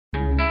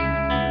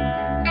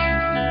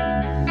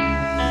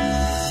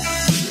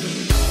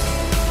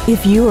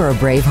If you are a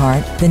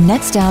Braveheart, the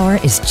next hour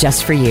is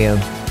just for you.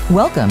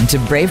 Welcome to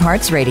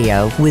BraveHearts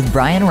Radio with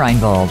Brian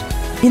Reinbold.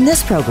 In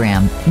this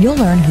program, you'll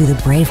learn who the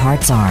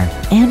Bravehearts are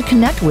and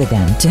connect with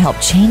them to help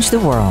change the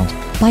world.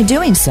 By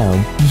doing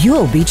so,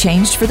 you'll be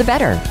changed for the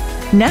better.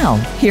 Now,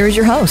 here's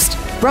your host,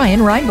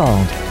 Brian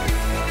Reinbold.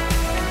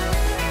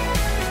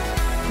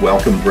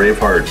 Welcome,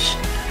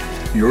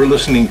 Bravehearts. You're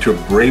listening to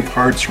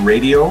BraveHearts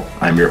Radio.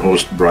 I'm your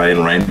host, Brian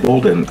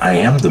Reinbold, and I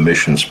am the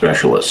mission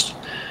specialist.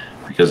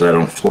 Because I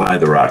don't fly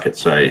the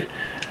rockets, I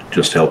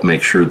just help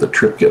make sure the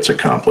trip gets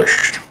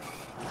accomplished.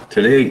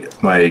 Today,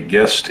 my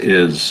guest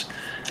is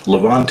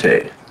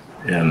Levante,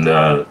 and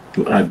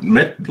I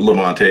met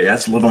Levante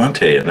as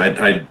Levante, and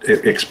I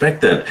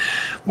expect that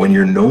when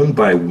you're known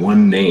by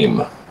one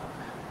name,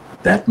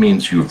 that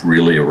means you've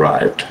really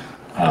arrived.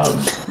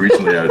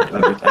 Recently,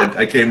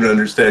 I came to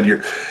understand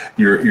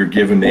your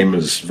given name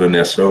is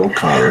Vanessa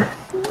O'Connor.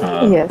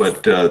 Yes.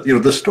 But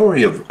the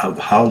story of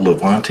how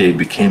Levante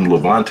became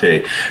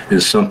Levante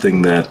is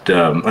something that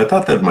I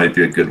thought that might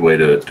be a good way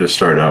to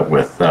start out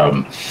with.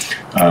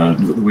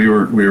 We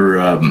were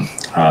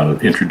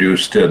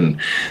introduced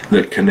in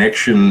the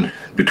connection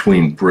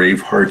between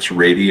BraveHearts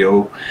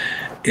Radio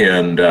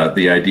and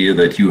the idea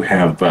that you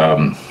have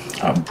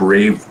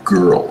brave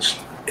girls.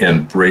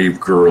 And brave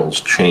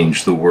girls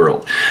change the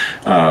world.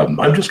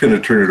 I'm just going to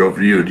turn it over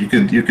to you.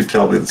 You can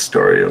tell me the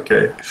story,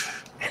 okay?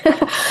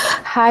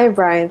 Hi,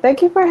 Brian.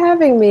 Thank you for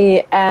having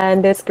me.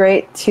 And it's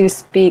great to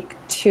speak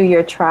to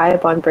your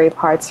tribe on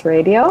BraveHearts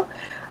Radio.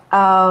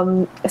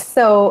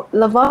 So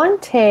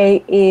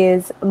Levante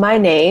is my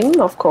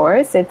name, of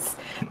course.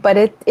 But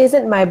it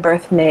isn't my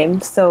birth name.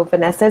 So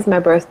Vanessa is my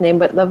birth name,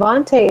 but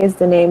Levante is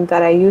the name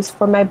that I use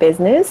for my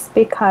business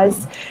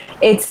because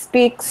it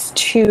speaks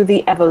to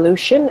the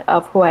evolution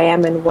of who I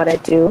am and what I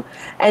do.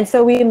 And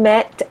so we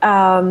met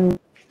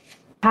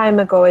time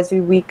ago as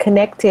we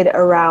connected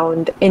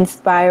around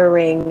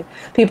inspiring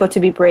people to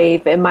be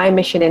brave, and my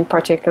mission in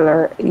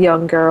particular,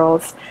 young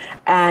girls.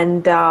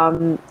 And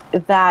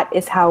that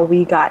is how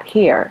we got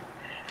here.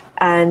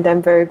 And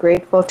I'm very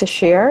grateful to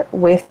share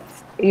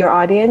with your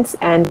audience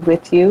and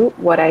with you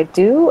what I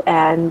do,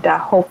 and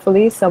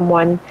hopefully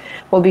someone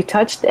will be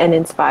touched and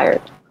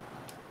inspired.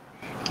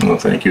 Well,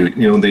 thank you.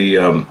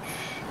 The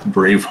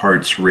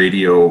BraveHearts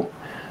Radio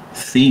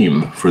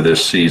theme for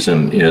this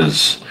season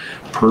is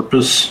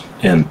purpose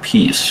and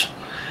peace.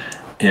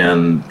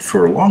 And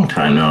for a long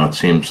time now, it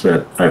seems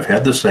that I've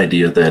had this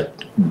idea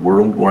that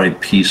worldwide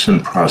peace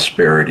and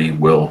prosperity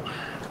will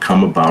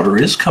come about or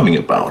is coming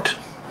about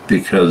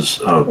because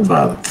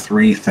of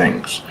three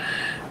things.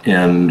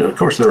 And of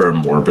course there are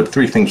more, but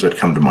three things that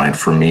come to mind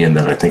for me and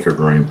that I think are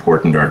very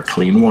important are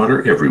clean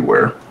water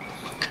everywhere,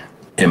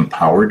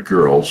 empowered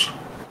girls,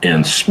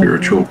 and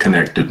spiritual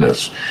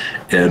connectedness.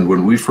 And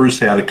when we first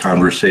had a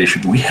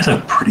conversation, we had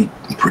a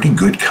pretty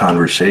good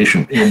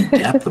conversation in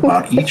depth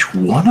about each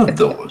one of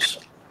those.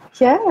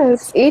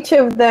 Yes, each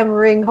of them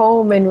ring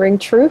home and ring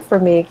true for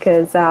me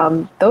because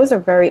those are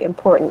very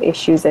important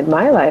issues in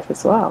my life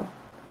as well.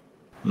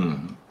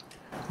 Mm.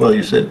 Well,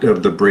 you said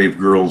the Brave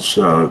Girls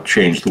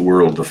Change the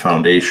World, the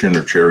foundation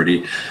or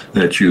charity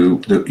that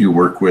you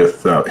work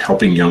with,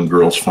 helping young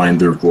girls find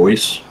their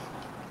voice.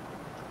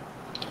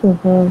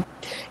 Mm-hmm.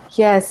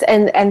 Yes,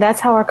 and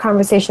that's how our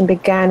conversation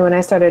began when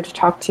I started to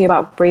talk to you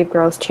about Brave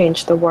Girls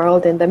Change the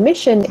World. And the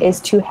mission is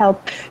to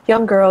help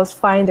young girls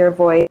find their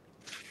voice,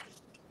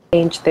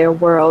 change their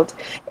world.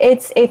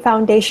 It's a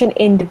foundation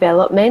in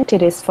development.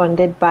 It is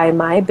funded by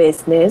my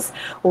business,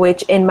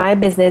 which in my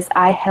business,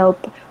 I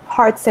help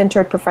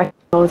heart-centered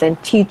professionals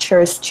and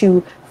teachers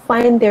to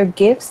find their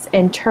gifts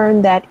and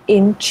turn that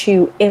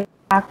into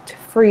impact,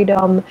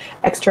 freedom,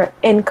 extra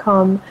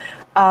income.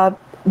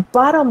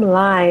 Bottom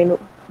line,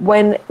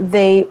 when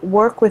they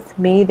work with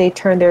me, they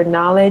turn their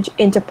knowledge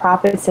into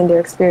profits and their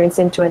experience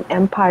into an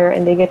empire,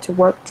 and they get to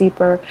work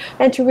deeper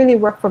and to really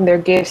work from their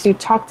gifts. You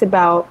talked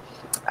about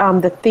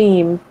the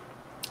theme,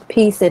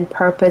 peace and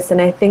purpose,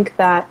 and I think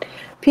that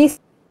peace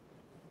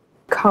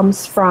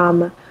comes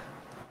from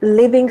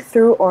living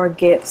through our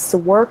gifts,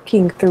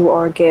 working through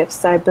our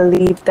gifts. I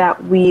believe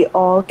that we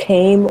all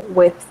came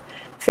with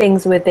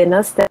things within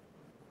us that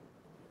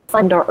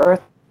find our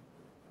earth.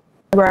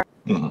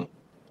 Mm-hmm.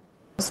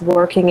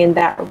 Working in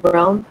that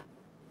realm,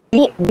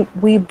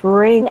 we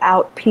bring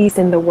out peace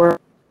in the world,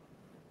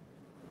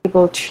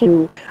 able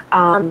to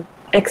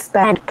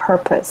expand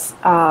purpose.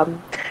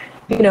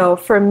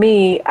 For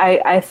me,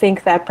 I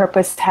think that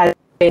purpose has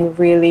been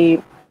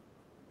really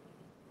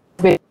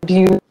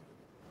viewed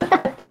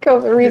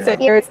over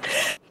recent years.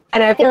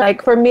 And I feel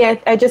like for me,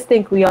 I just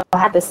think we all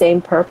have the same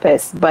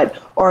purpose, but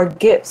our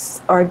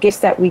gifts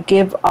that we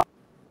give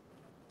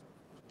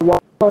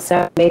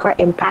that make our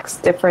impacts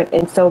different.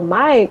 And so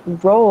my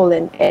role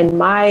and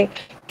my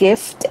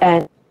gift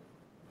and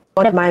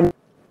one of my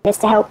is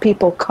to help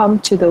people come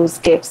to those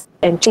gifts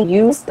and to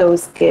use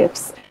those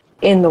gifts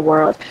in the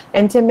world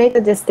and to make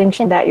the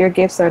distinction that your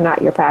gifts are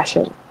not your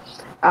passion.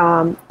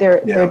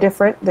 They're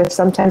different. They're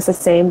sometimes the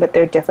same, but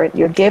they're different.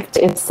 Your gift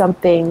is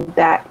something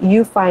that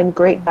you find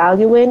great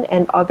value in,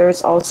 and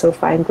others also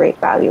find great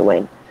value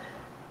in.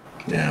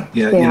 Yeah.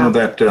 You know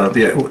that.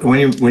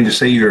 When you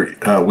say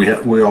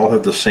we all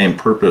have the same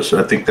purpose,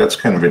 I think that's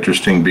kind of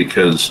interesting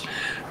because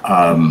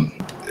I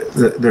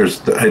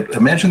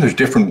imagine there's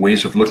different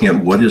ways of looking at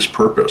what is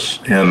purpose,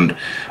 and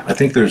I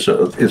think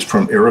it's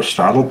from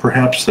Aristotle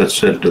perhaps that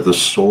said the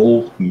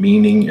sole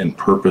meaning and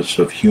purpose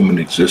of human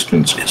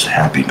existence is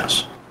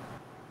happiness.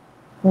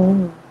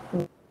 Mm.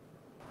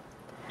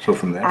 So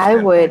from that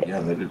standpoint,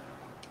 that is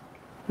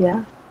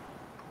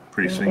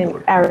pretty singular.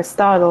 And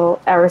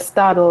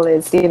Aristotle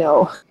is,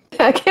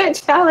 I can't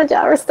challenge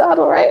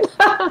Aristotle, right?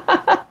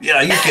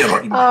 Yeah, you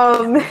can't.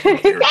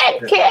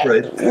 Can't.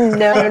 Right.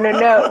 No.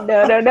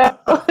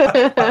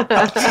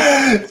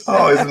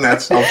 Oh, isn't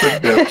that something?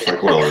 That's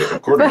like, well,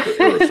 according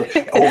to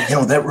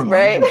Aristotle. That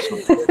reminds me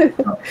of something.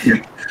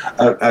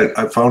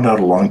 I found out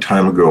a long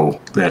time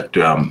ago that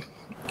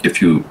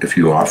if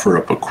you offer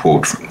up a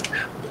quote from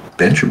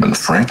Benjamin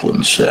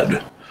Franklin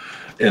said,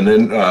 and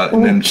then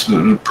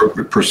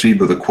proceed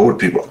with a quote.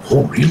 People,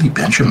 oh, really?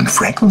 Benjamin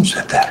Franklin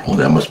said that? Well,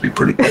 that must be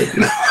pretty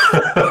good.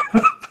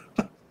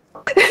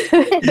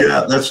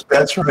 Yeah,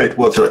 that's right.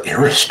 Well, to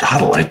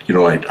Aristotle, I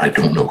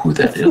don't know who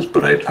that is,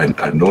 but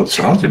I know it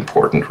sounds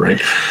important, right?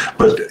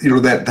 But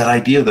that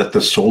idea that the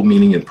sole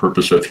meaning and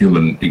purpose of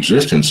human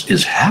existence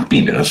is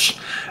happiness.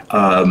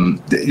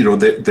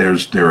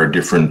 There are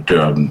different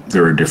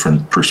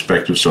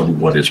perspectives on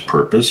what is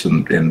purpose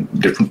and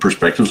different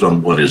perspectives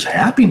on what is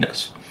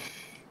happiness.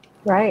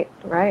 Right.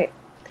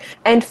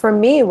 And for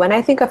me, when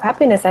I think of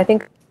happiness, I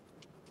think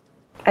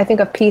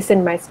of peace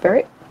in my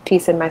spirit,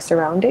 peace in my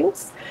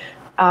surroundings.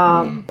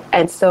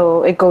 And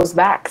so it goes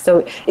back.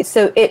 So it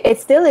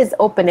still is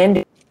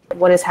open-ended.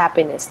 What is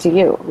happiness to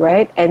you,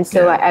 right? And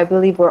so I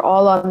believe we're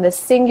all on this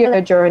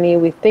singular journey.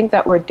 We think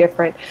that we're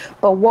different,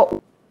 but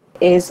what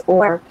is,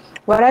 or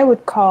what I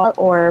would call,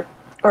 or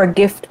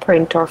gift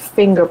print or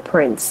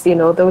fingerprints,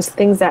 those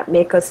things that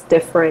make us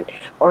different,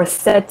 or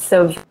sets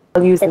of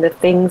values and the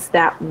things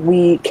that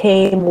we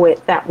came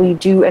with that we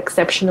do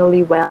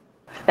exceptionally well,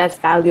 that's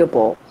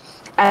valuable.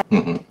 At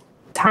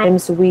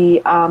times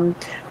we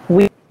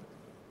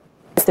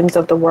systems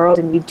of the world,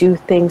 and we do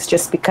things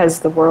just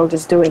because the world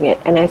is doing it.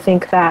 And I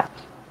think that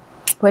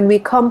when we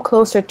come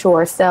closer to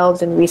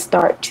ourselves and we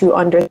start to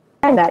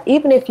understand that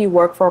even if you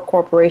work for a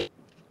corporation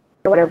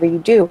or whatever you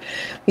do,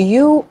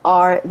 you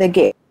are the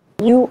gift.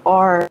 You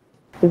are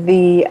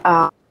the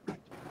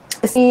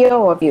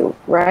CEO of you,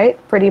 right?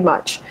 Pretty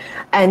much.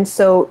 And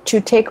so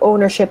to take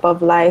ownership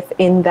of life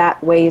in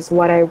that way is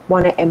what I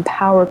want to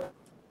empower.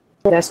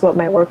 That's what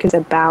my work is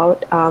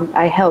about.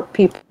 I help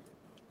people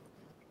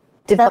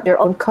develop their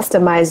own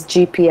customized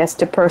GPS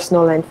to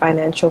personal and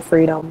financial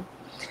freedom.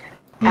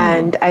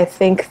 And I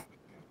think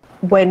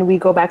when we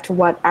go back to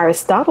what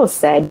Aristotle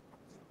said,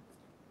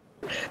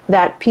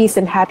 that peace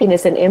and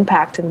happiness and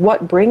impact, and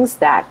what brings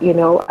that,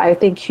 I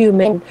think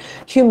human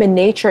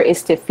nature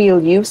is to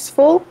feel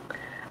useful,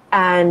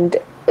 and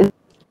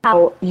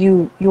how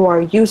you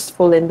are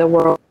useful in the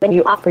world, and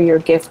you offer your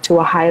gift to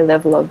a high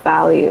level of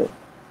value.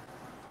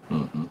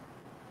 Mm-hmm.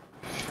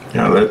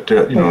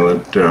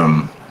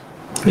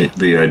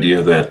 The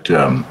idea that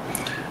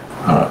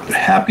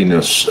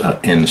happiness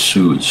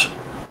ensues,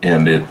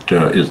 and it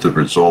is the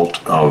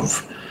result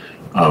of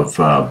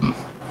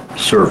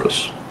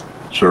service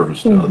to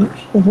others. That's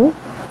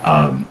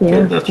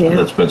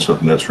been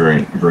something that's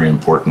very, very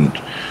important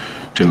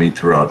to me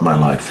throughout my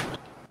life.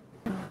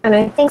 And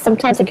I think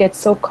sometimes we get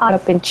so caught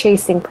up in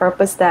chasing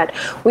purpose that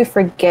we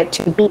forget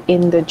to be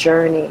in the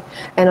journey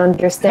and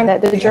understand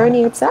that the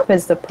journey itself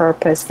is the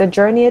purpose. The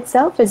journey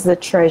itself is the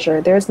treasure.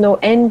 There's no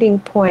ending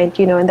point,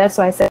 and that's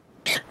why I said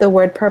the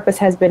word purpose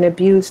has been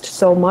abused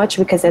so much,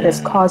 because it has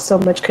caused so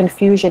much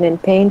confusion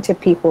and pain to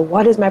people.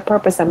 What is my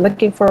purpose? I'm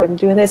looking for, I'm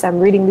doing this, I'm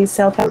reading these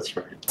self-help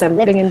books, I'm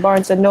living in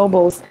Barnes and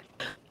Nobles.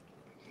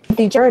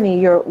 The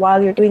journey,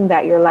 while you're doing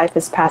that, your life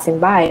is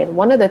passing by. And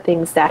one of the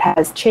things that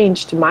has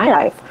changed my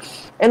life,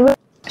 and we're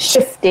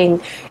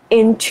shifting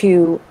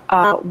into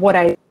what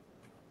I,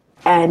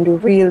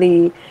 and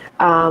really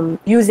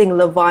using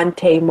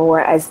Levante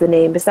more as the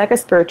name. It's like a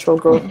spiritual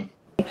growth.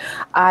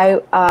 I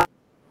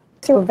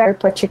through a very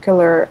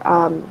particular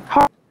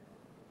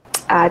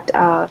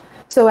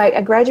so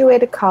I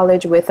graduated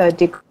college with a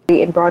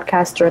degree in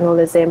broadcast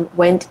journalism,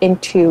 went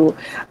into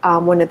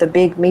one of the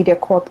big media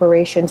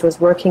corporations, was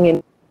working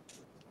in.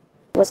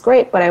 It was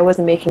great, but I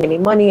wasn't making any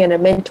money, and a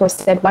mentor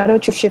said, why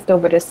don't you shift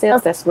over to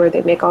sales? That's where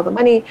they make all the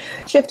money.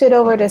 Shifted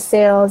over to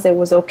sales. It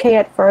was okay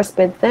at first,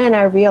 but then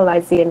I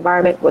realized the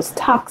environment was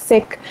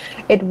toxic.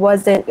 It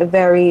wasn't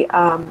very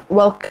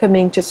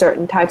welcoming to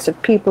certain types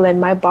of people, and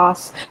my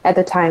boss at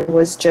the time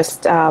was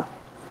just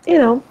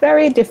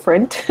very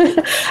different.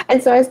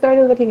 And so I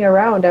started looking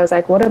around. I was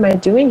like, what am I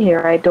doing here?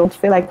 I don't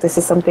feel like this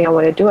is something I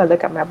want to do. I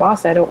look at my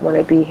boss. I don't want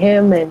to be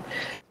him. And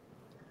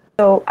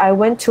So I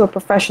went to a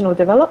professional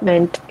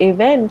development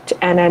event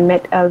and I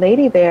met a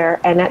lady there.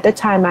 And at the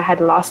time I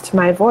had lost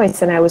my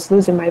voice and I was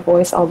losing my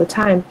voice all the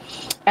time.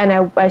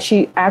 And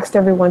she asked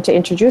everyone to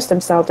introduce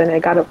themselves, and I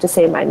got up to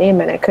say my name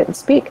and I couldn't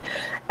speak.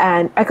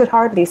 And I could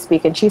hardly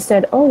speak. And she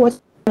said, "Oh,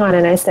 what's going on?"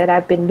 And I said,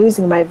 "I've been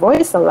losing my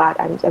voice a lot.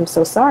 I'm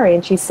so sorry."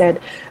 And she said,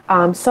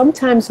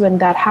 "Sometimes when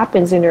that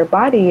happens in your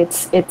body,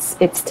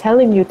 it's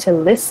telling you to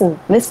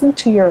listen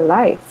to your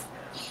life."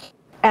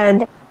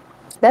 And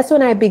that's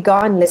when I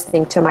began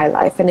listening to my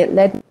life, and it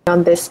led me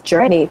on this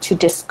journey to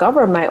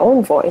discover my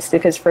own voice,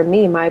 because for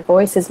me, my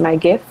voice is my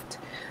gift.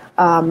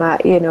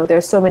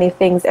 There's so many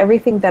things,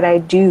 everything that I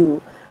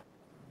do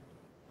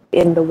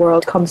in the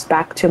world comes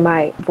back to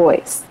my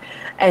voice.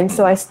 And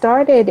so I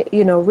started,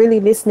 really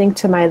listening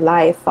to my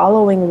life,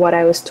 following what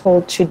I was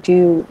told to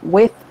do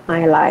with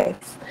my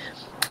life,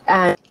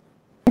 and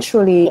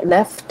eventually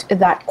left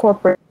that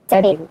corporate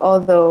setting,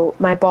 although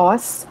my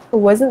boss, who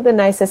wasn't the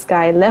nicest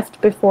guy, left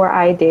before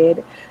I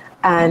did.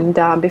 And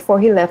before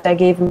he left, I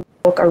gave him a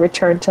book, A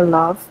Return to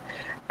Love,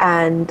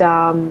 and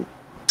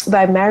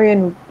by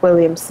Marion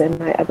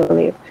Williamson, I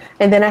believe.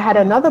 And then I had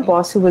another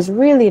boss who was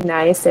really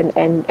nice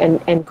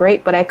and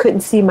great, but I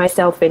couldn't see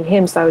myself in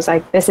him. So I was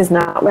like, this is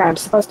not where I'm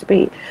supposed to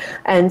be.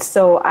 And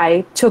so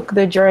I took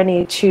the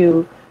journey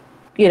to,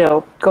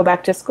 go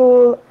back to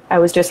school. I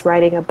was just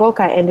writing a book.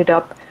 I ended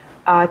up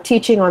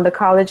teaching on the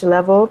college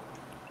level.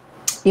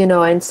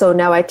 And so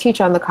now I teach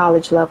on the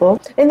college level.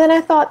 And then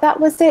I thought that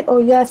was it. Oh,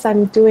 yes,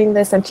 I'm doing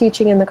this. I'm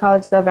teaching in the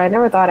college level. I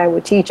never thought I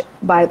would teach,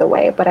 by the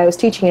way, but I was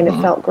teaching and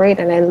it felt great.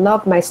 And I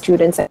love my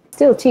students. I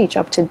still teach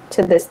up to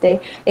this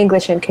day,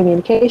 English and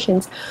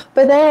communications.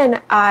 But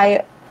then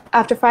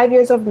after 5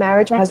 years of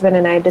marriage, my husband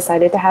and I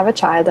decided to have a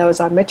child. I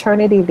was on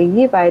maternity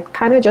leave. I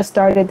kind of just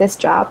started this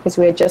job because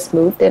we had just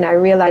moved, and I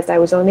realized I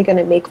was only going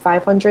to make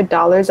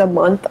 $500 a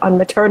month on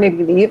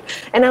maternity leave.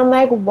 And I'm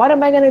like, what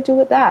am I going to do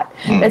with that?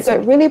 And so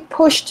it really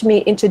pushed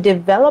me into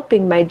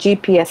developing my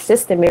GPS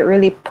system. It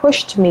really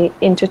pushed me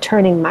into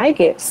turning my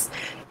gifts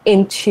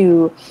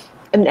into,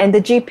 and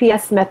the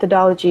GPS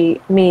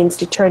methodology means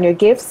to turn your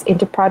gifts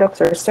into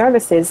products or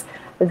services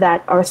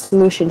that are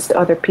solutions to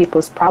other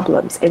people's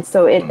problems. And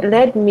so it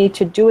led me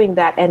to doing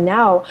that. And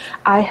now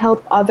I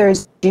help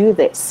others do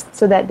this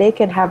so that they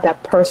can have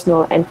that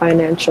personal and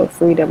financial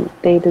freedom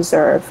they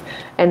deserve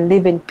and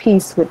live in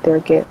peace with their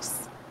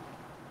gifts.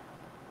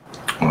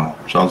 Well,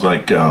 sounds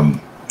like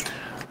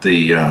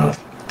the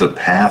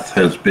path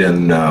has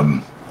been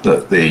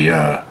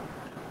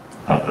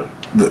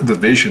the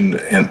vision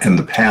and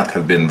the path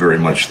have been very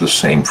much the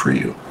same for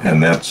you,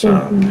 and that's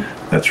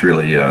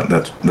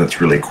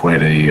really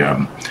quite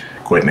an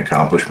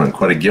accomplishment,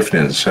 quite a gift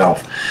in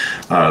itself.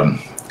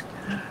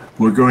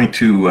 We're going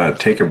to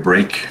take a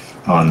break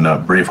on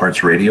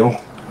BraveHearts Radio.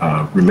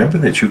 Remember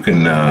that you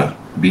can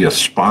be a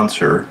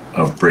sponsor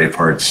of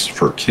BraveHearts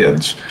for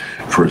Kids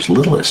for as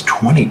little as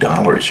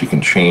 $20. You can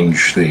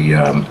change the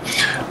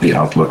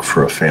outlook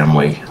for a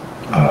family.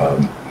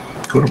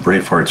 Go to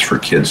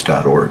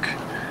braveheartsforkids.org.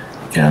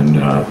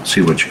 and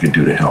see what you can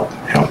do to help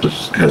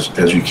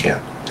as you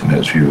can and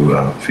as you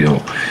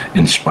feel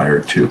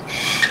inspired to.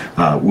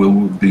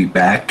 We'll be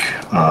back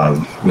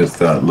with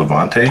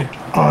Levante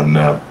on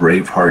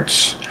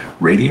BraveHearts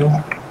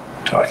Radio,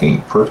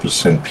 talking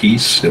purpose and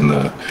peace in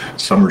the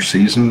summer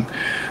season.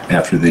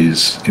 After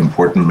these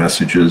important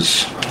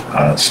messages,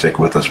 stick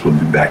with us. We'll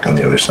be back on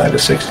the other side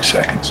of 60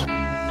 seconds.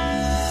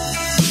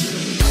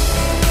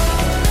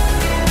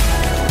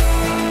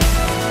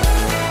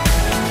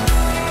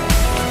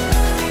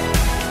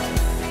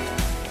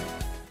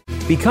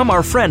 Become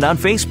our friend on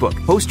Facebook.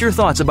 Post your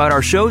thoughts about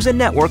our shows and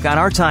network on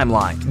our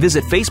timeline.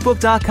 Visit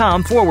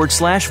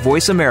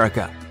facebook.com/Voice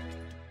America.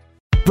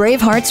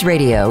 BraveHearts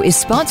Radio is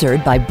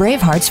sponsored by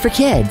BraveHearts for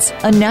Kids,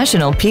 a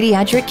national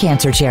pediatric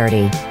cancer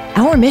charity.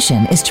 Our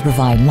mission is to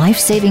provide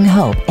life-saving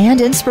hope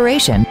and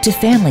inspiration to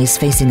families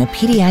facing a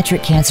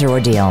pediatric cancer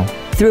ordeal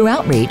through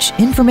outreach,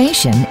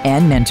 information,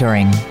 and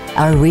mentoring.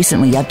 Our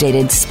recently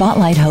updated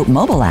Spotlight Hope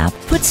mobile app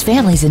puts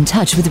families in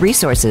touch with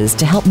resources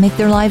to help make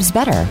their lives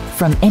better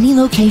from any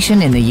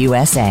location in the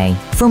USA.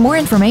 For more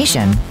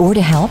information or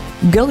to help,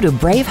 go to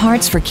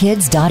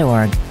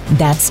braveheartsforkids.org.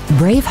 That's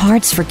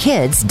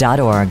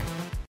braveheartsforkids.org.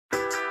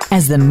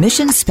 As the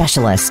mission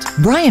specialist,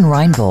 Brian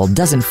Reinbold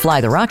doesn't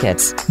fly the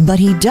rockets, but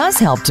he does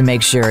help to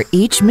make sure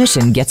each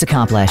mission gets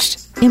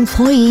accomplished.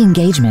 Employee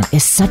engagement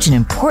is such an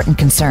important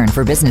concern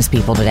for business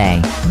people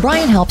today.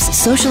 Brian helps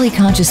socially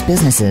conscious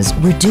businesses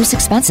reduce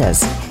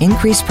expenses,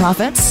 increase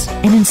profits,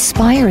 and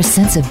inspire a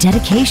sense of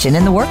dedication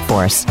in the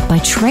workforce by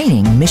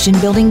training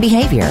mission-building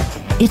behavior.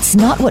 It's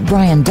not what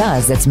Brian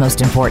does that's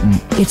most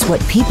important. It's what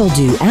people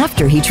do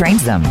after he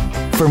trains them.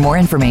 For more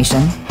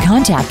information,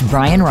 contact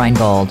Brian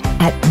Reinbold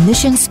at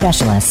Mission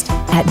Specialist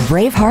at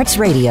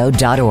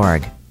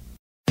braveheartsradio.org.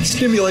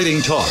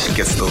 Stimulating talk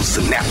gets those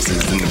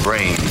synapses in the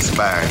brain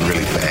firing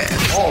really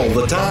fast. All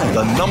the time.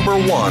 The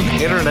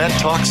 #1 internet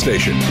talk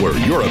station where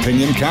your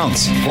opinion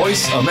counts.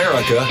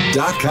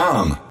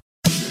 VoiceAmerica.com.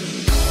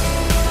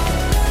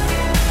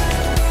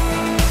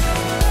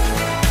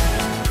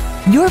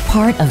 You're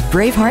part of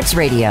BraveHearts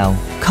Radio.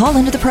 Call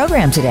into the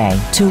program today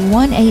to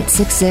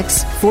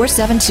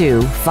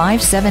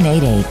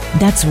 1-866-472-5788.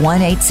 That's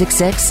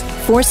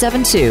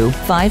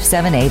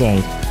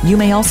 1-866-472-5788. You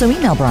may also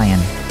email Brian.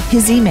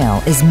 His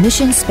email is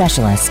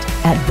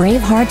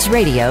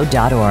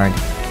missionspecialist@braveheartsradio.org.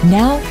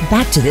 Now,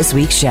 back to this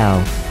week's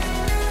show.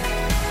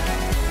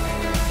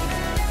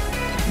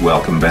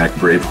 Welcome back,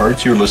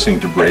 Bravehearts. You're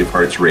listening to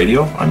BraveHearts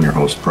Radio. I'm your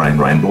host, Brian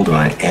Reinbold, and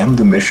I am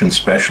the mission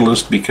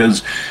specialist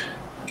because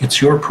it's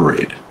your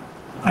parade.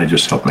 I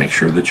just help make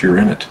sure that you're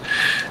in it.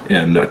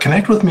 And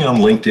connect with me on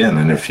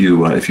LinkedIn. And if you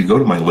go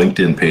to my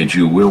LinkedIn page,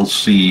 you will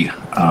see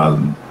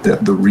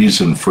the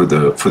reason for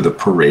the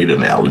parade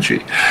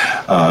analogy.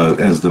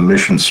 As the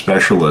mission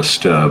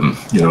specialist,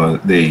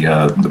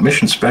 the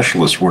mission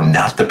specialists were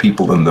not the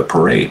people in the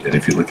parade. And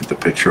if you look at the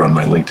picture on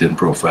my LinkedIn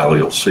profile,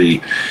 you'll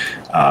see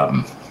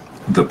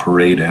the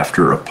parade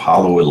after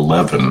Apollo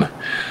 11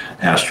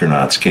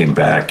 astronauts came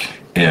back,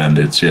 and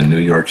it's in New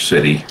York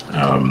City.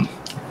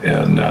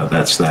 And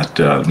that's that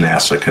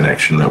NASA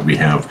connection that we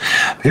have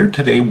here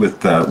today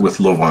with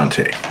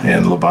Levante.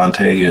 And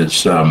Levante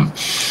is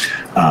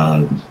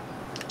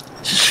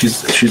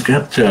she's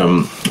got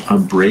a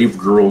Brave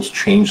Girls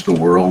Change the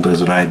World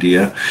as an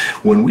idea.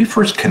 When we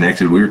first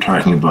connected, we were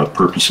talking about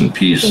purpose and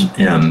peace,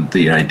 and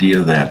the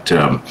idea that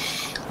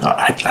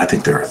I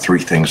think there are three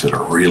things that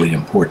are really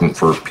important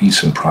for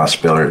peace and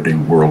prosperity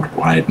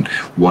worldwide.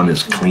 One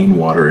is clean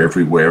water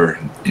everywhere,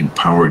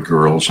 empowered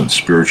girls, and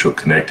spiritual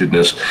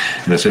connectedness.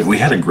 And I said, we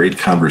had a great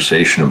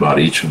conversation about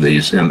each of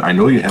these. And I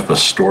know you have a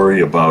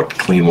story about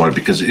clean water,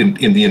 because in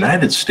the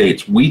United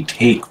States, we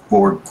take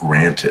for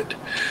granted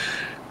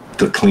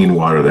the clean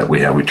water that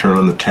we have. We turn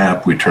on the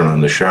tap, we turn on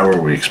the shower,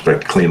 we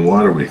expect clean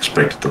water, we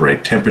expect it the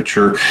right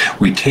temperature.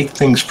 We take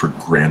things for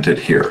granted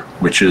here,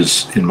 which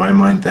is, in my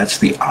mind, that's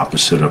the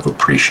opposite of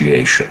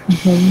appreciation.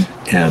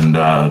 Mm-hmm. And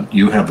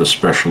you have a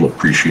special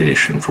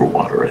appreciation for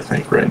water, I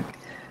think, right?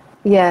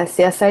 Yes,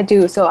 I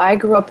do. So I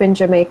grew up in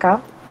Jamaica,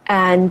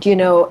 and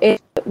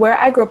where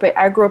I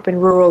grew up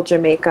in rural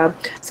Jamaica.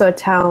 So a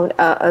town,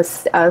 a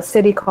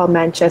city called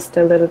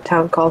Manchester, a little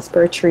town called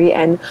Spurtree,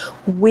 and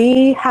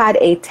we had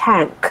a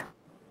tank.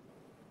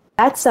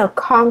 That's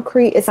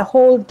it's a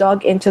hole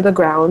dug into the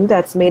ground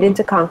that's made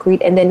into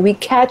concrete, and then we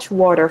catch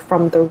water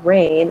from the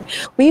rain.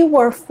 We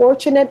were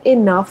fortunate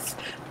enough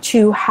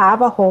to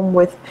have a home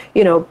with,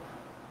 2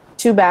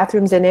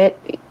 bathrooms in it,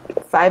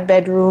 5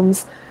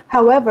 bedrooms.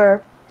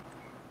 However,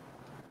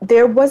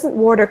 there wasn't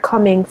water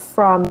coming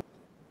from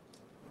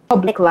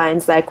public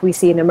lines like we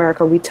see in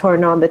America. We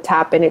turn on the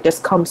tap and it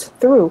just comes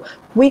through.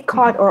 We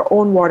caught our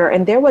own water,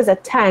 and there was a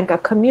tank, a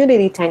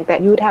community tank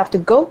that you would have to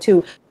go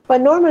to. But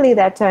normally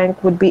that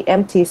tank would be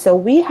empty.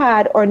 So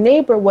our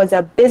neighbor was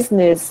a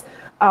business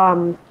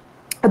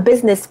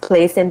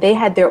place, and they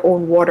had their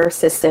own water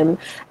system.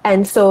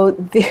 And so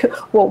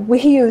what we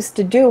used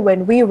to do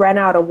when we ran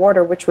out of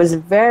water, which was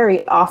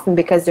very often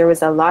because there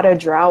was a lot of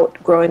drought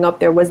growing up,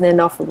 there wasn't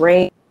enough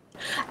rain,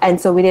 and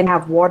so we didn't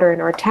have water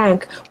in our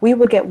tank, we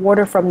would get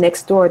water from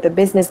next door, the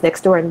business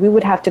next door, and we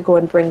would have to go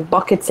and bring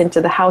buckets into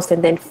the house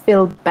and then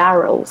fill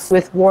barrels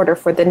with water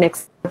for the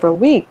next several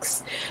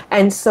weeks.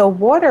 And so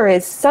water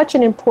is such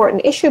an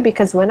important issue,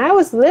 because when I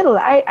was little,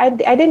 I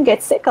didn't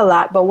get sick a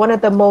lot, but one of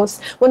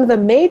the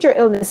major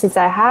illnesses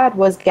I had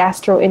was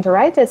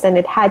gastroenteritis, and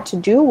it had to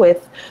do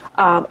with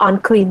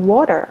unclean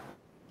water.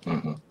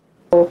 Mm-hmm.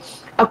 So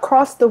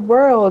across the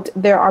world,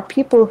 there are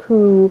people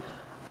who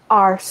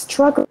are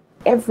struggling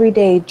every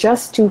day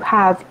just to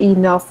have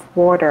enough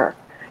water,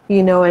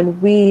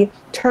 and we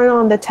turn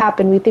on the tap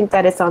and we think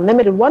that it's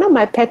unlimited. One of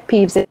my pet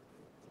peeves is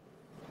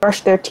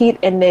brush their teeth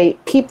and they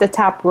keep the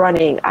tap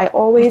running. I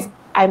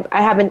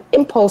have an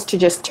impulse to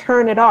just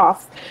turn it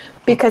off,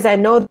 because I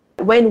know that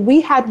when we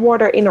had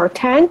water in our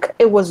tank,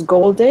 it was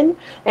golden,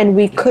 and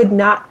we could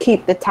not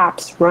keep the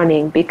taps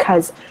running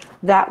because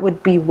that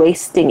would be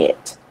wasting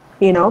it,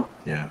 Yeah.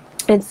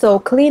 And so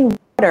clean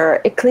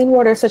water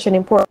is such an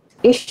important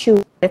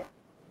issue.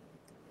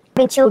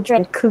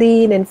 Children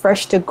clean and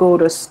fresh to go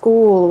to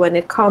school, when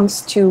it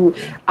comes to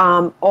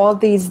all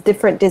these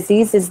different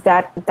diseases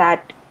that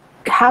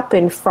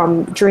happen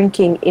from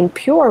drinking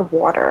impure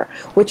water,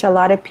 which a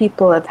lot of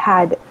people have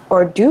had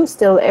or do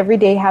still every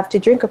day have to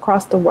drink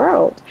across the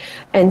world.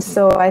 And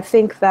so I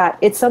think that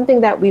it's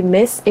something that we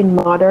miss in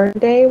modern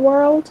day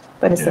world,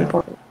 but it's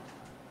important.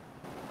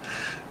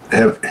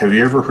 Have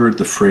you ever heard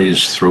the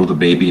phrase "throw the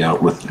baby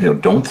out with"?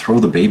 Don't throw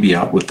the baby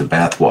out with the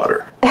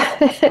bathwater.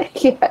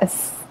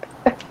 Yes.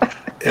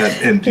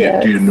 And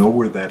do you know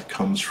where that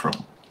comes from?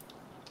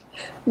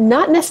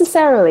 Not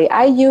necessarily.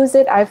 I use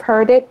it. I've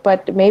heard it,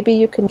 but maybe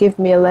you can give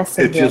me a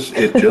lesson.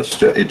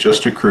 It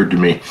just occurred to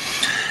me.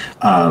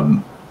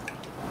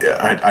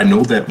 I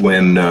know that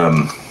when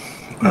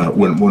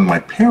my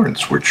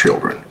parents were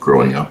children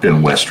growing up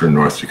in western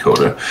North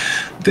Dakota,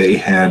 they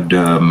had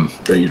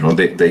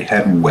they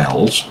had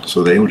wells,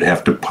 so they would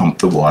have to pump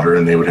the water,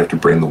 and they would have to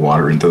bring the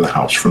water into the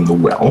house from the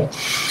well,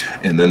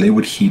 and then they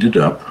would heat it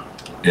up,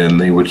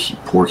 and they would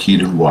pour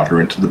heated water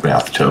into the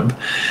bathtub,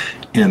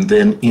 and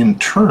then in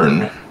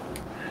turn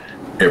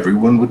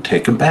everyone would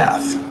take a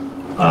bath.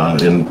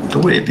 And the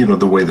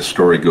way the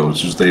story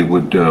goes is they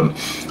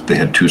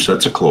had two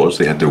sets of clothes.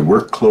 They had their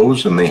work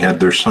clothes and they had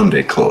their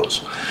Sunday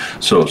clothes.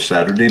 So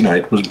Saturday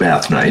night was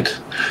bath night.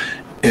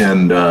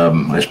 And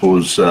I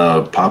suppose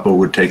Papa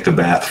would take the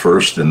bath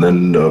first, and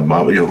then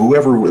Mama,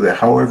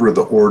 however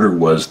the order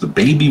was, the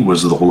baby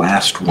was the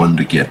last one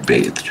to get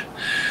bathed.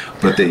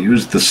 But they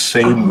used the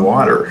same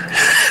water.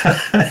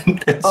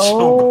 And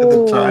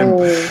so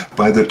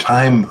by the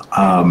time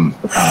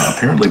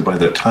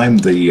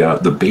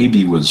the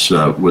baby was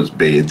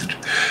bathed,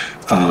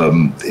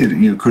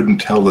 you couldn't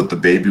tell that the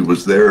baby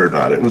was there or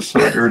not. It was so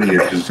dirty.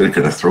 You're just going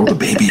to throw the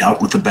baby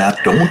out with the bath.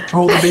 Don't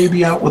throw the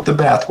baby out with the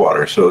bath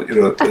water. So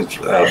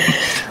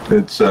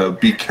it's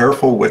be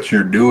careful what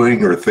you're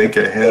doing, or think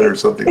ahead, or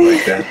something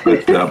like that.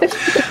 But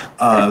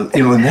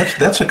and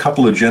that's a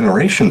couple of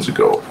generations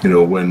ago.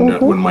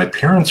 When my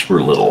parents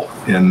were little,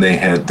 and they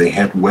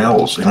had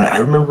wells, and I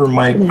remember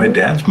my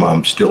dad's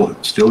mom still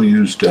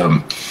used she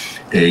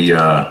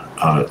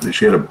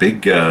had a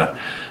big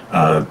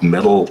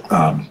metal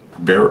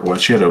barrel. Well,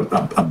 she had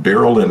a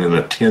barrel and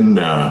a tin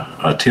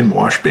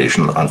wash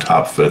basin on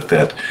top of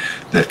it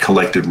that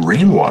collected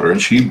rainwater,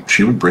 and she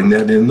would bring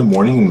that in the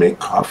morning and make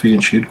coffee,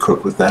 and she'd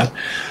cook with that.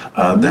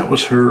 That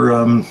was her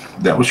one.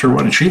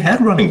 And she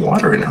had running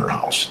water in her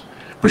house,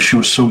 but she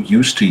was so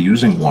used to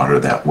using water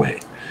that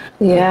way.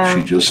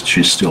 Yeah.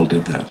 She still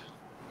did that.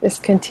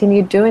 Just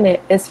continued doing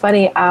it. It's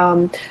funny.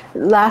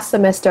 Last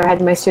semester, I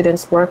had my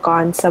students work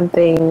on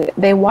something.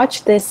 They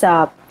watched this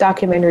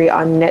documentary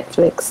on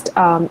Netflix,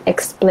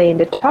 Explained.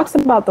 It talks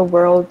about the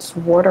world's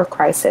water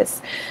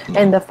crisis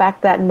and the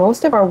fact that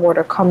most of our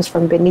water comes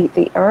from beneath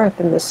the earth,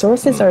 and the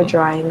sources are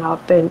drying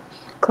up, and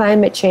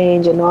climate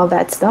change and all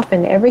that stuff,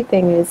 and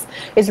everything is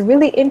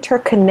really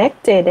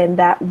interconnected, and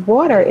that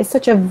water is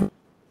such a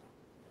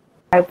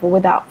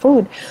without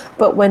food.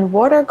 But when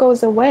water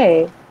goes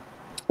away,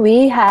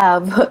 we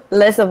have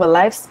less of a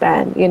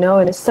lifespan,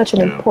 and it's such an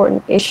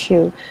important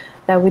issue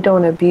that we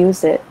don't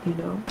abuse it,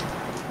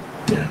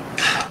 Yeah.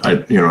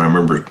 I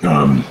remember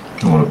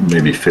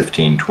maybe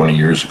 15, 20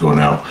 years ago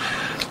now,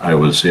 I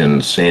was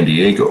in San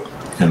Diego,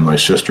 and my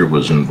sister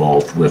was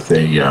involved with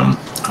a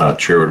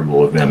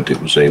charitable event.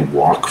 It was a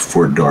walk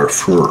for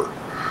Darfur.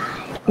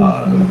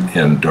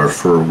 And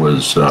Darfur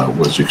was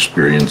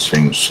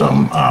experiencing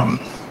some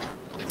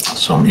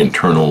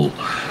internal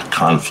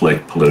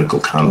conflict, political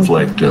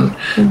conflict, and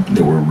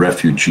there were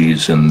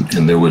refugees, and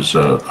there was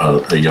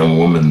a young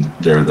woman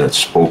there that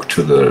spoke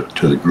to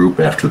the group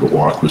after the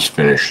walk was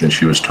finished, and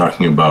she was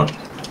talking about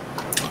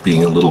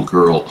being a little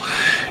girl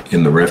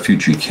in the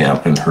refugee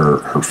camp, and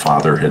her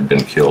father had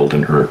been killed,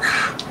 and her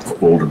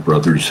older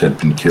brothers had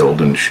been killed,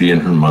 and she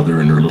and her mother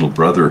and her little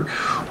brother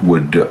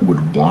would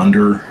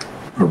wander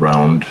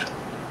around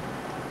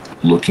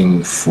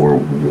looking for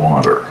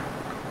water.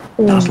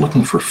 Not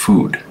looking for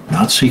food,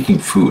 not seeking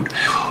food,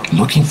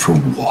 looking for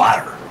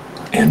water,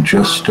 and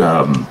just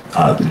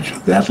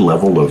that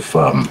level of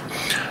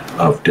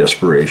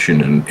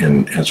desperation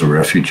and as a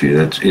refugee,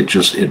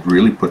 it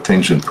really put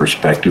things in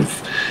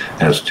perspective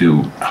as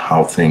to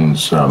how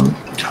things are,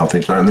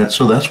 and that's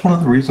one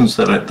of the reasons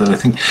that I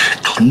think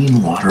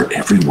clean water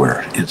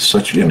everywhere is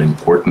such an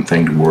important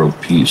thing to world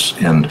peace.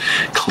 And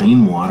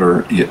clean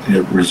water it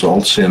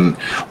results in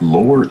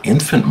lower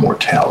infant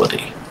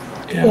mortality.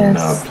 And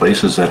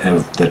places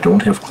that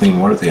don't have clean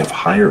water, they have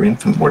higher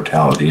infant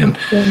mortality, and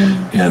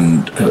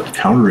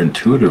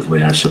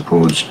counterintuitively, I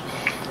suppose,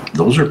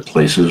 those are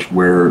places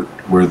where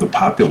the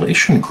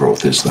population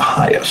growth is the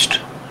highest.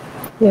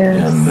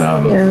 Yes. And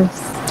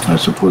I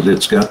suppose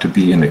it's got to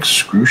be an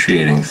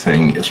excruciating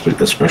thing,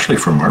 especially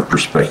from our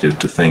perspective,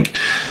 to think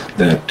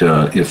that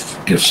if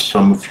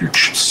some of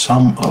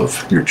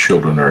your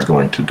children are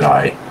going to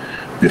die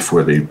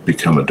before they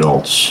become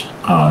adults,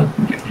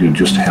 you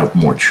just have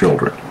more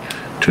children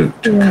to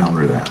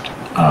counter that.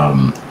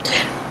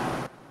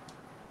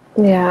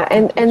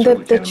 And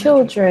the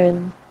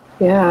children,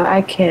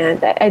 I can't.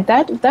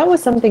 That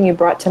was something you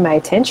brought to my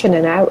attention,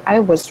 and I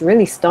was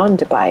really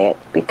stunned by it,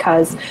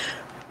 because,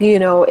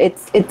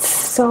 it's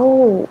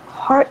so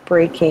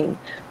heartbreaking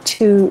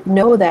to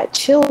know that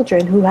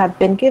children who have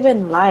been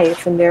given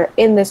life and they're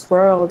in this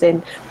world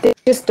and they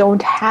just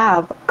don't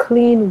have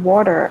clean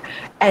water,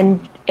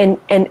 and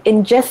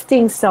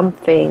ingesting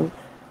something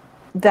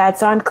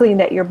that's unclean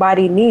that your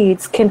body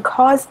needs can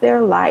cause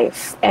their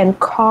life and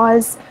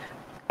cause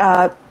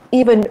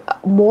even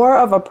more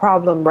of a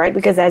problem, right?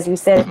 Because as you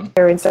said,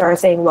 parents are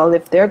saying, well,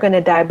 if they're going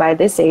to die by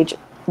this age,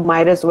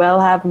 might as well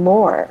have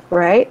more,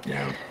 right?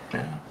 Yeah.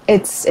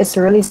 It's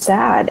really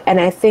sad. And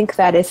I think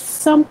that is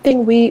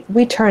something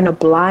we turn a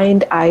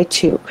blind eye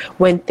to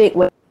when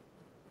the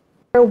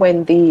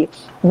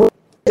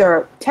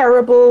are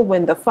terrible,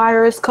 when the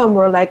fires come,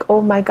 we're like,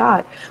 oh my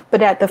God.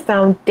 But at the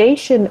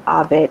foundation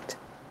of it,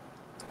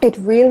 it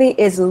really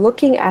is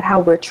looking at how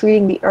we're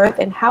treating the earth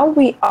and how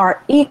we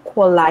are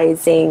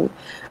equalizing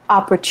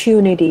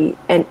opportunity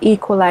and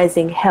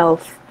equalizing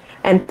health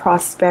and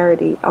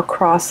prosperity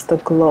across the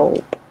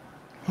globe.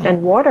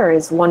 And water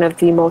is one of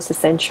the most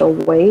essential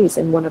ways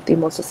and one of the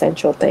most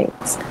essential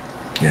things.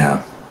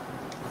 Yeah.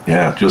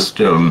 Yeah, just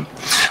so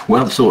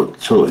absolutely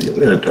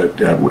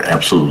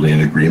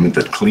in agreement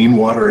that clean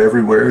water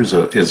everywhere is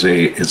a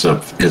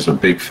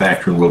big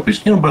factor in world peace.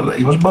 But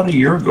it was about a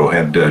year ago. I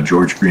had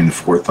George Green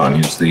IV on.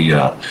 He's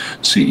the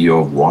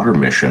CEO of Water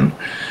Mission,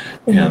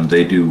 and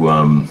they do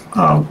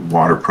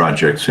water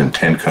projects in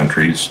 10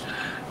 countries.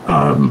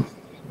 So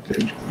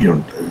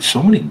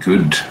many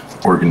good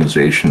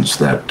organizations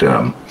that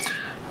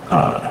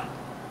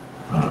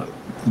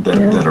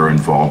are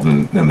involved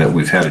and that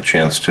we've had a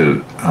chance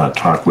to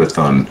talk with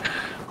on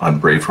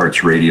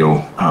BraveHearts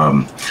Radio.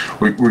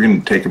 We're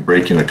going to take a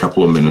break in a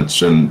couple of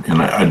minutes, and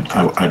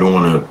I don't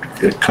want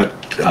to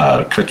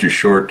cut you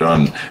short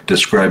on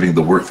describing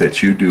the work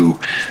that you do.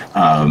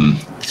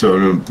 So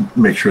to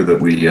make sure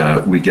that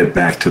we get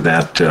back to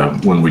that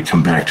when we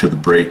come back to the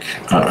break,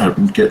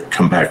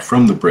 come back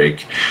from the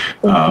break.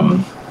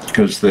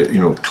 Because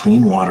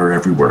clean water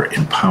everywhere,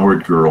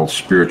 empowered girls,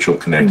 spiritual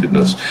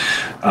connectedness.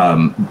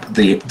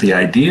 The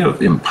idea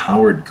of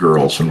empowered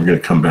girls, and we're going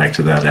to come back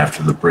to that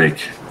after the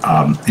break.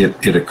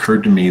 It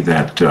occurred to me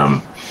that,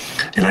 and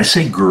I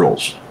say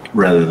girls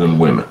rather than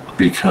women,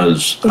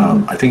 because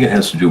I think it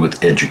has to do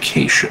with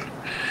education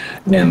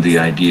and the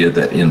idea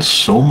that in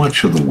so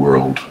much of the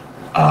world,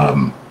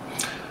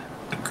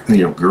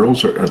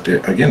 girls are,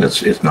 again,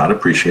 it's not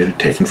appreciated,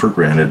 taken for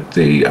granted.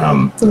 The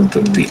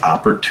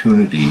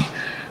opportunity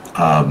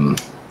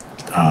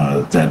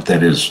that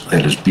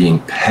is being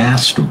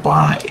passed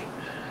by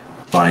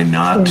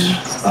not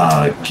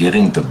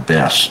getting the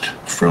best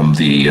from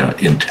the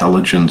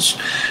intelligence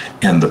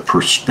and the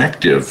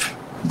perspective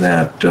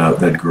that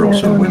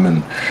girls and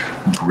women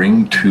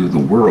bring to the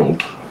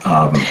world.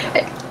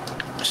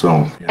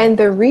 And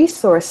the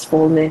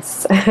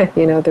resourcefulness,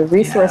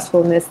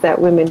 that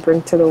women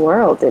bring to the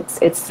world.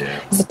 It's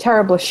a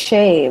terrible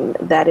shame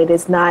that it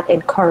is not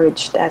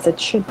encouraged as it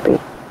should be.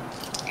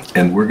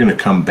 And we're going to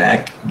come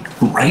back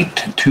right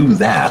to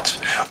that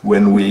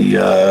when we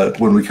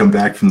come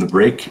back from the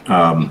break.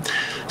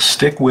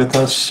 Stick with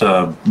us,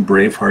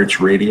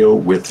 BraveHearts Radio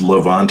with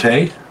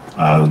Levante,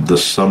 the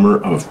Summer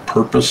of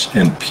Purpose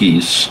and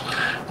Peace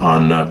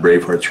on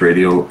BraveHearts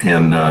Radio.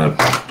 And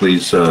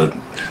please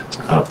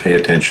pay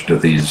attention to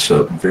these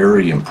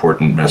very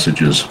important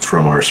messages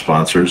from our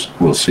sponsors.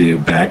 We'll see you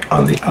back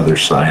on the other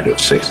side of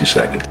 60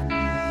 seconds.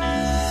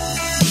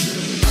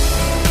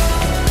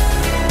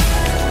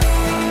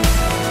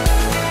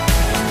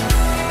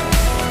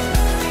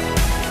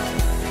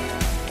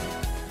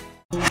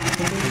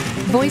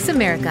 Voice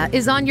America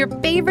is on your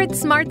favorite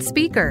smart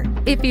speaker.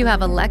 If you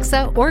have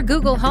Alexa or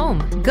Google Home,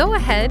 go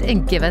ahead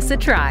and give us a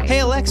try. Hey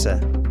Alexa,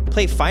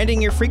 play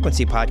Finding Your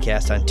Frequency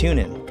podcast on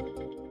TuneIn.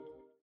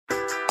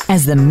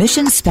 As the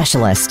mission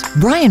specialist,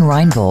 Brian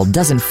Reinbold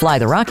doesn't fly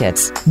the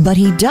rockets, but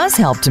he does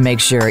help to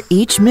make sure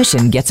each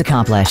mission gets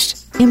accomplished.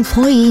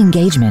 Employee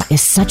engagement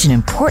is such an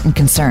important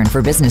concern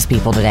for business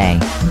people today.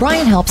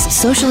 Brian helps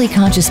socially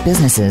conscious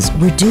businesses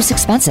reduce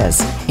expenses,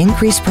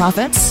 increase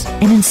profits,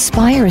 and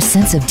inspire a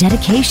sense of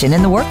dedication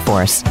in the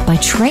workforce by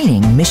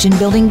training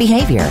mission-building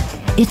behavior.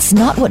 It's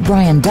not what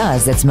Brian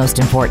does that's most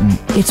important.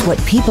 It's what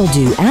people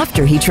do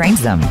after he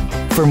trains them.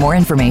 For more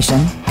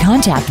information,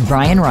 contact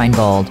Brian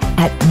Reinbold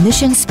at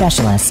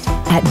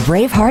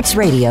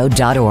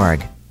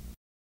missionspecialist@braveheartsradio.org.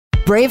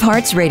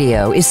 BraveHearts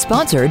Radio is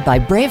sponsored by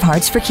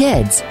BraveHearts for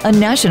Kids, a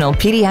national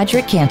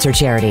pediatric cancer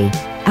charity.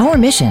 Our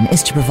mission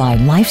is to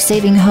provide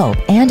life-saving hope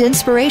and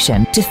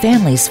inspiration to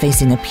families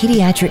facing a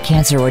pediatric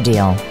cancer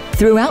ordeal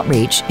through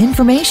outreach,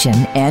 information,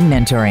 and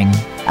mentoring.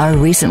 Our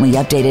recently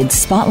updated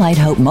Spotlight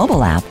Hope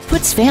mobile app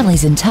puts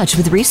families in touch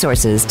with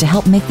resources to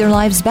help make their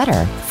lives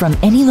better from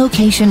any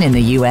location in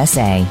the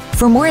USA.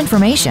 For more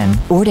information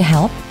or to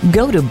help,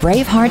 go to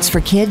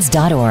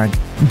braveheartsforkids.org.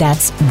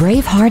 That's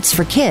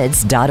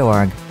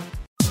braveheartsforkids.org.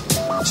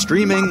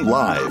 Streaming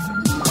live,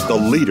 the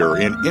leader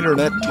in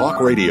Internet talk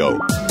radio,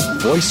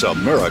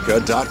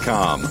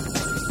 voiceamerica.com.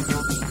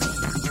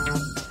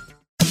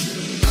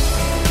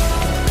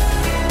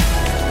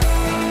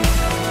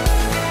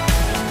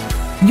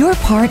 You're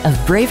part of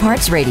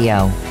BraveHearts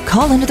Radio.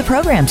 Call into the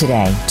program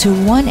today to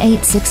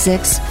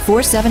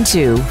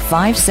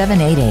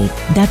 1-866-472-5788.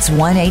 That's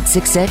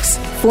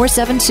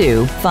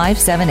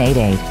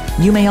 1-866-472-5788.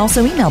 You may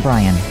also email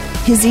Brian.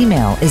 His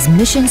email is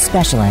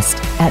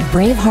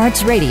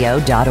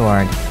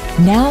missionspecialist@braveheartsradio.org.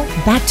 Now,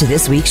 back to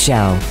this week's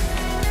show.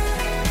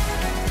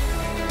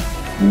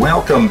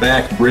 Welcome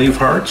back,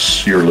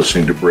 Bravehearts. You're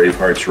listening to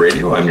BraveHearts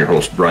Radio. I'm your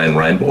host, Brian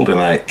Reinbold,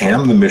 and I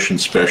am the mission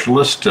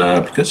specialist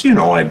because,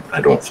 I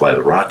don't fly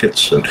the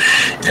rockets, and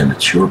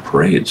it's your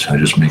parades. I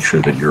just make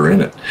sure that you're in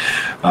it.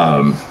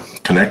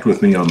 Connect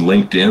with me on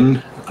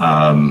LinkedIn.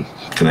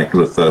 Connect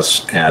with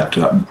us at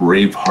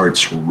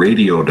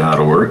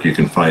braveheartsradio.org. You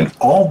can find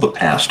all the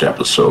past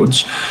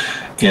episodes.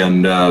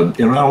 And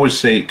I always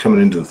say,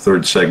 coming into the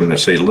third segment, I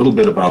say a little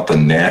bit about the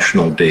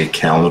National Day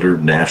Calendar,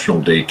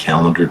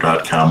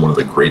 nationaldaycalendar.com, one of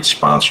the great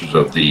sponsors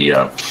of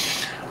the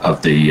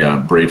of the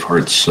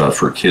BraveHearts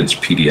for Kids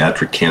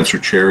Pediatric Cancer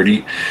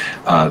Charity.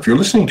 If you're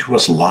listening to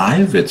us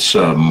live, it's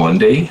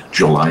Monday,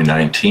 July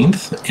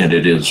 19th, and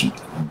it is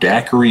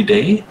Daiquiri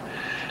Day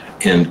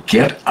and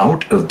Get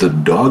Out of the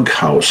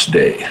Doghouse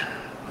Day.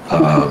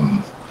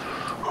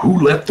 Who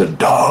let the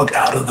dog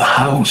out of the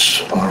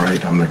house? All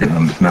right, I'm not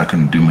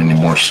going to do any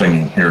more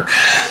singing here.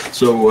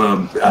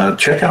 So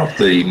check out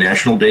the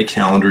National Day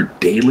Calendar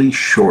Daily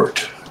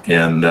Short.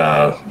 And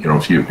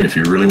if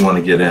you really want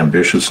to get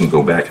ambitious and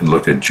go back and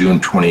look at June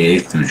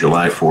 28th through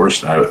July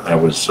 4th, I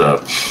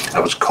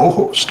was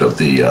co-host of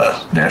the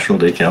National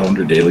Day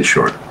Calendar Daily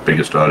Short,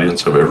 biggest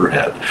audience I've ever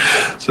had.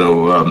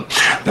 So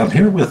I'm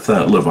here with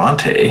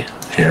Levante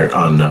here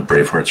on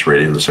BraveHearts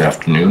Radio this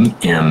afternoon,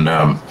 and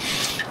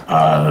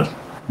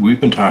we've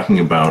been talking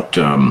about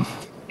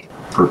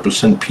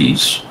purpose and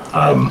peace.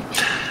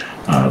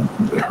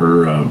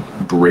 Her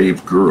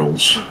Brave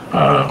Girls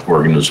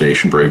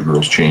organization, Brave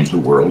Girls Change the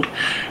World.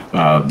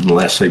 The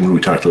last segment, we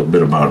talked a little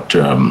bit about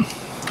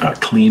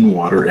clean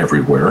water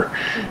everywhere.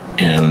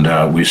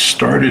 And we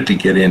started to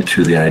get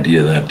into the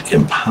idea that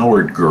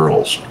empowered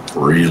girls,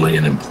 really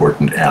an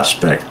important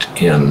aspect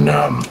in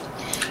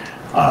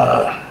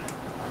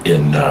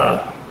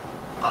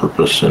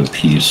purpose and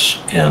peace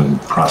and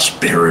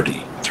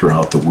prosperity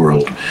throughout the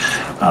world.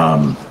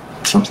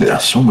 Something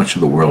that so much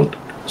of the world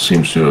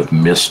seems to have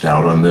missed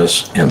out on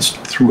this, and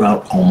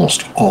throughout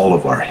almost all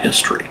of our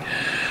history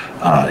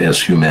as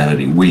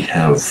humanity, we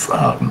have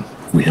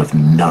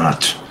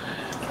not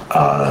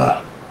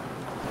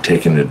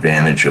taken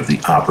advantage of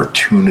the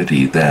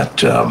opportunity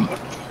that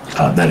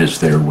is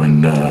there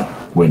when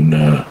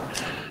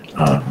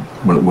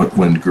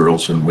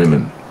girls and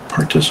women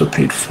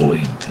participate fully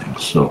in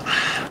things. So,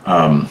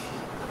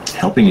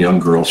 helping young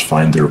girls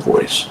find their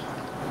voice.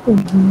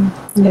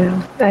 Mm-hmm.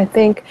 Yeah, I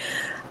think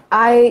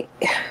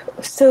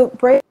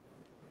Brave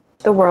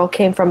the World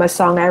came from a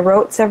song I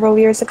wrote several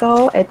years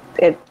ago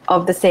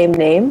of the same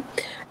name.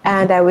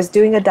 And I was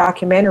doing a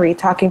documentary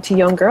talking to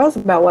young girls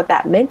about what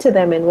that meant to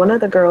them. And one of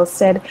the girls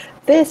said,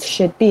 this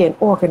should be an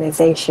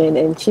organization.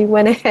 And she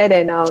went ahead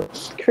and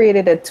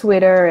created a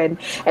Twitter.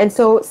 And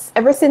so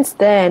ever since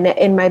then,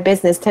 in my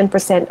business,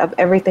 10% of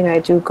everything I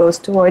do goes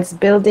towards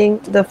building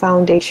the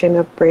foundation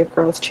of Brave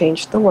Girls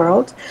Change the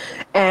World.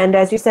 And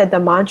as you said, the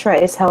mantra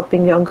is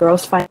helping young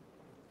girls find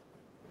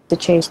to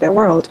change their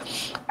world.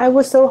 I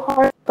was so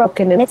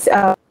heartbroken, and it's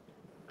a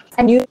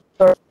new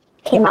story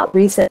came out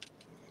recently.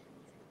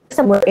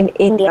 Somewhere in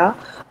India,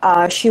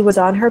 she was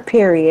on her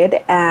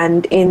period,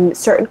 and in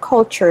certain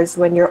cultures,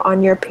 when you're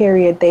on your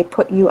period, they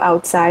put you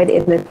outside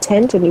in the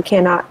tent, and you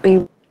cannot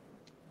be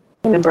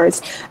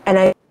members.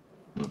 And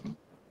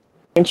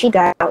she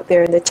died out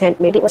there in the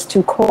tent. Maybe it was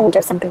too cold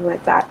or something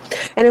like that.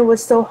 And it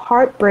was so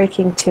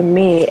heartbreaking to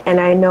me. And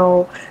I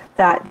know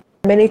that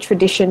many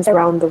traditions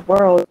around the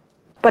world,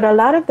 but a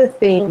lot of the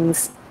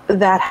things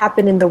that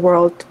happen in the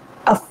world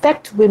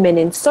affect women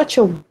in such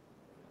a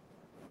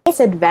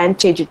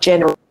disadvantaged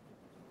generation.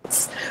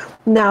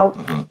 Now,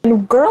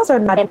 when girls are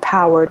not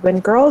empowered, when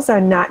girls are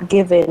not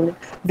given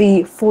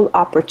the full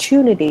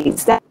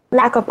opportunities, that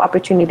lack of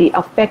opportunity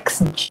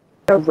affects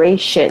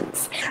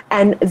generations,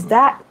 and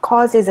that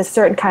causes a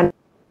certain kind of...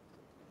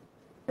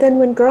 Then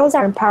when girls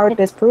are empowered, it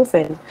is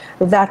proven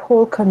that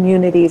whole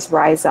communities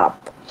rise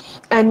up,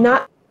 and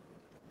not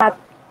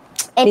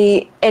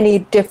any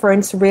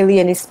difference, really,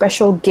 any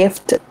special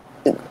gift.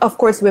 Of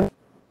course, women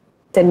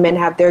and men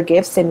have their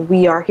gifts, and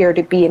we are here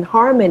to be in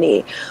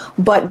harmony.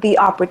 But the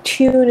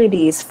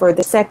opportunities for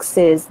the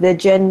sexes,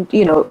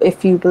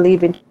 if you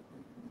believe in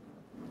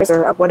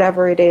or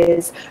whatever it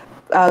is,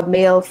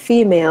 male,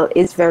 female,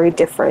 is very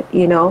different,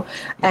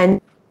 And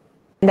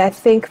I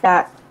think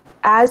that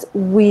as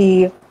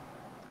we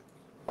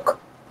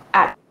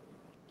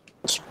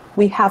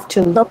have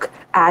to look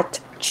at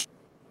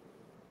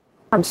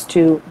comes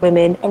to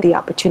women and the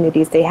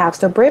opportunities they have.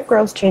 So Brave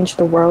Girls Change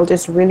the World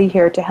is really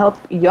here to help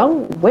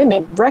young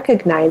women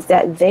recognize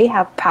that they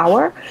have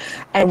power,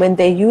 and when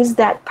they use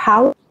that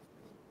power in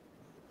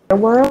their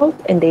world,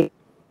 and they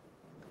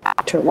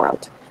to their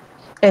world.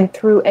 And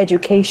through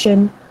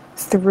education,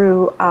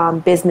 through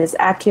business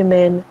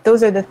acumen,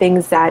 those are the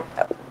things that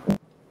we're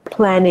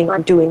planning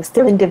on doing,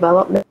 still in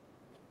development,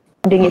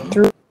 doing it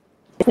through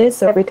business.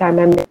 So every time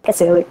I make a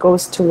sale, it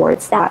goes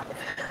towards that.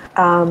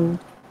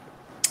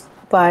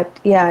 But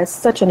yeah, it's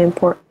such an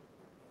important.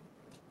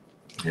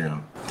 Yeah,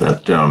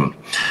 and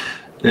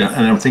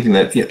I'm thinking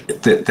that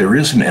there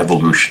is an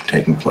evolution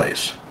taking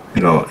place,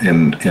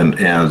 and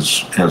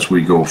as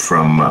we go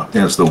from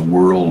as the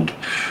world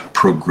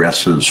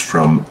progresses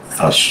from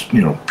us,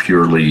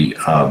 purely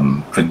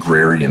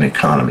agrarian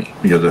economy.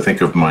 Because I think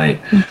of my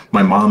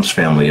mom's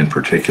family in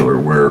particular,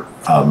 where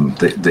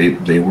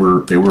they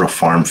were a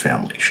farm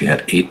family. She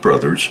had 8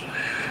 brothers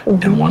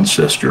and 1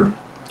 sister.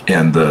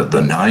 And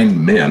the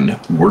 9 men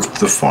worked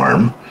the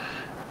farm,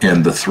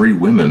 and the 3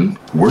 women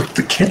worked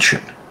the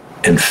kitchen.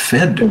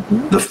 fed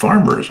the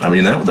farmers. I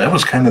mean, that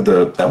was kind of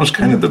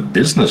the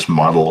business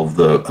model of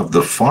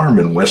the farm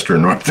in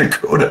western North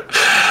Dakota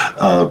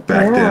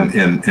back then.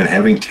 And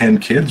having 10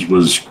 kids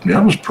was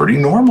pretty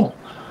normal,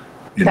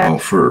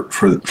 for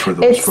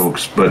those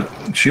folks. But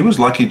she was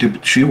lucky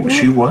she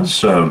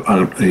was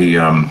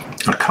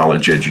a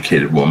college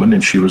educated woman,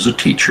 and she was a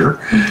teacher.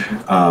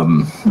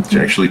 She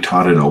actually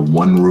taught in a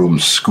one-room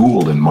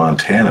school in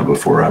Montana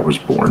before I was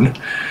born.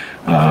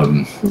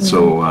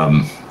 So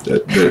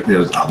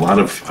there's a lot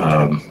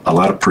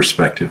of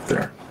perspective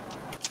there.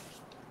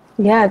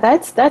 Yeah,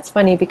 that's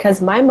funny,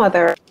 because my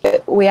mother,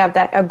 we have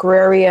that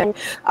agrarian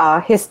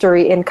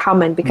history in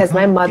common, because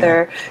my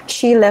mother,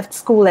 she left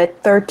school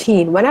at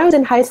 13. When I was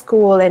in high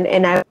school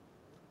and I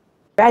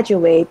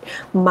graduate,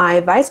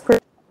 my vice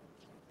president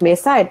me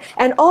aside.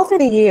 And all through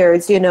the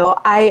years,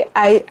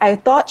 I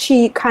thought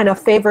she kind of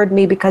favored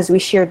me because we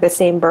shared the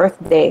same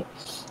birthday.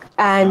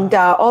 And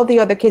all the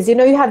other kids,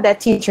 you have that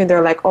teacher and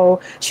they're like, oh,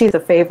 she's a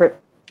favorite.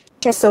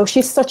 So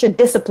she's such a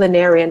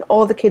disciplinarian.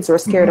 All the kids were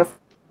scared of.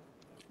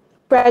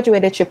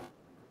 Graduated, she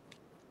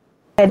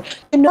said,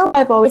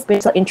 I've always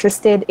been so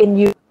interested in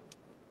you.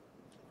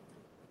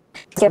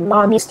 Your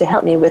mom used to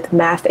help me with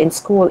math in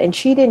school, and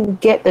she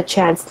didn't get the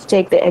chance to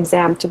take the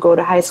exam to go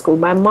to high school.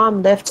 My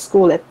mom left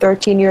school at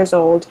 13 years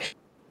old.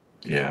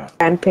 Yeah.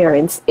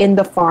 Grandparents in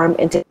the farm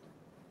and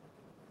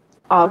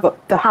of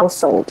the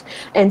household.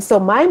 And so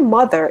my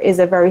mother is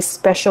a very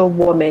special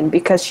woman,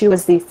 because she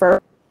was the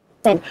first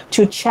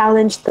to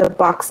challenge the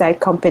bauxite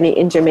company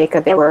in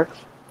Jamaica. They were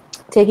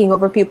taking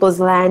over people's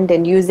land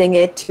and using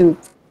it to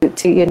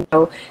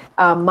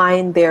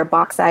mine their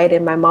bauxite.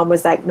 And my mom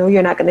was like, no,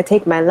 you're not going to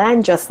take my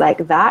land just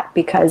like that,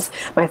 because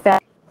my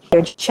family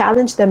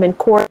challenged them in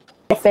court,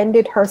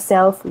 defended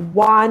herself,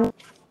 won,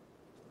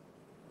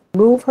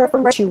 move her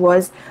from where she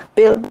was,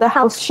 build the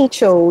house she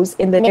chose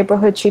in the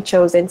neighborhood she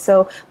chose. And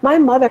so my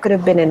mother could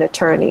have been an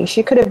attorney.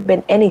 She could have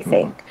been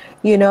anything,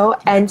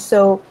 And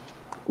so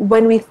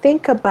when we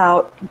think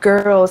about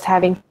girls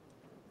having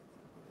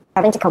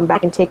to come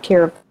back and take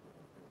care of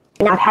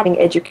not having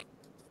education,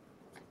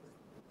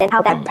 and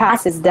how that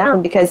passes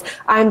down, because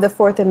I'm the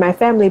fourth in my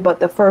family, but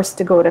the first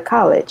to go to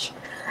college.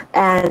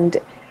 And,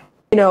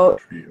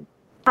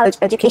 college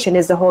education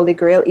is the holy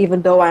grail,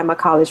 even though I'm a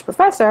college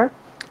professor,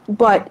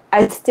 but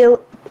I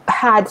still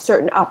had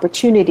certain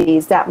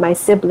opportunities that my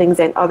siblings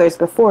and others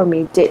before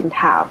me didn't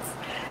have,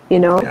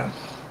 Yeah.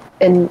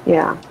 And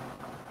yeah.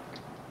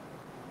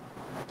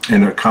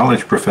 And a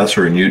college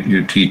professor, and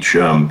you teach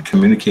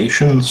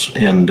communications,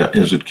 and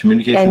is it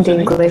communications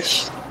and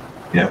English?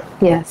 Yeah.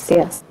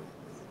 Yes.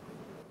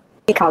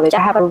 College. I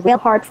have a real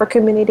heart for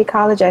community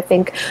college. I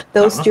think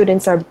those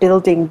students are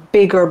building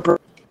bigger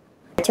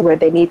to where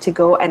they need to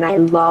go, and I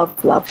love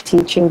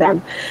teaching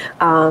them.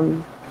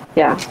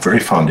 It's very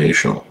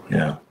foundational.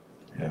 Yeah.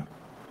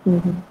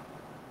 Mm-hmm.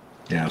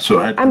 Yeah. So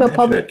I'm a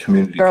public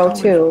community girl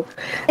college. Too.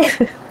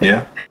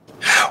 Yeah.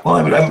 Well,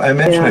 I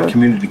imagine at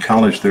community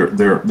college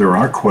there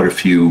are quite a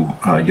few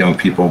young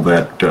people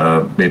that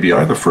maybe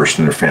are the first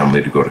in their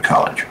family to go to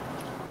college.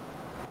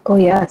 Oh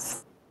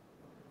yes.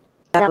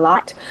 A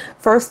lot.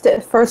 First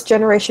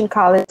generation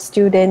college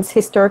students,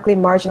 historically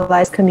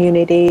marginalized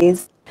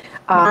communities,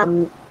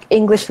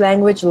 English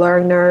language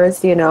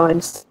learners,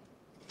 and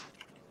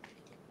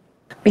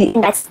be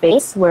in that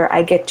space where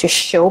I get to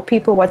show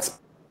people what's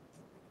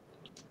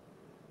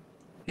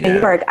in New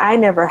York. I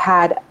never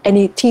had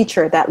any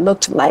teacher that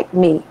looked like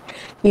me,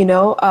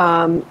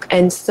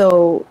 and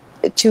so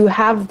to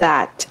have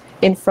that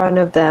in front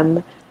of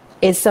them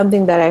is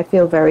something that I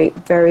feel very,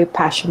 very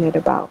passionate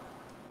about.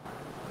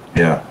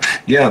 Yeah.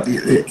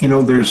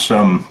 There's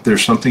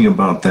something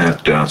about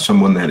that.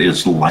 Someone that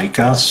is like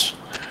us,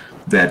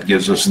 that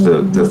gives us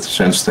the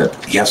sense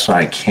that yes,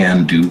 I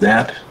can do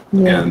that,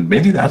 and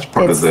maybe that's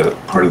part of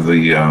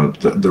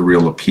the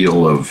real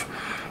appeal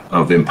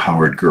of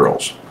empowered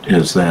girls,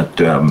 is that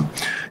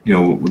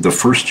the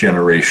first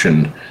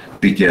generation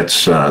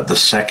begets the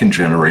second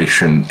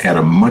generation at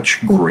a much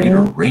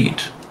greater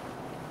rate.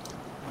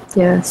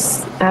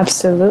 Yes,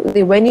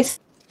 absolutely. When you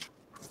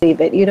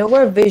it,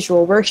 we're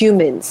visual, we're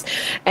humans,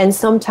 and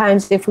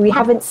sometimes if we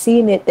haven't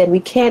seen it, then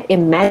we can't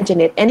imagine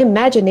it, and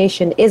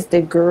imagination is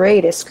the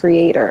greatest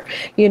creator.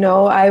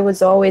 I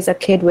was always a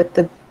kid with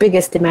the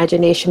biggest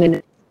imagination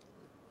in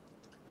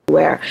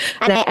everywhere,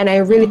 and I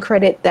really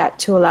credit that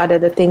to a lot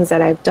of the things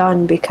that I've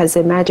done, because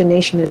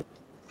imagination is,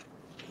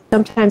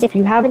 sometimes if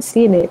you haven't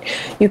seen it,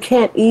 you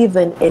can't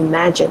even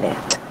imagine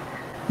it.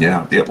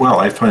 Yeah. Well,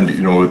 I find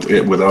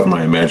without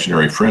my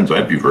imaginary friends,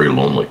 I'd be very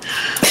lonely.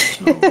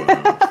 So,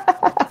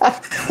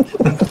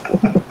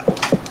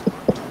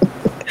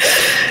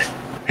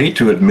 hate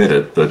to admit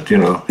it, but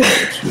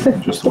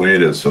it's just the way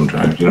it is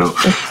sometimes.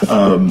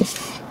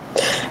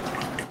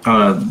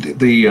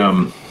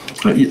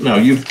 Now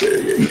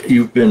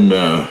you've been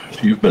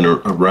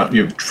around.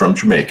 You're from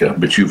Jamaica,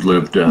 but you've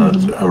lived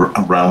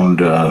around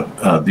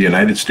the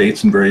United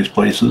States in various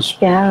places.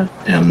 Yeah.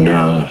 And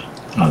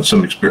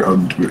some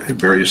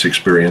various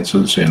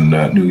experiences in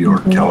New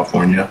York,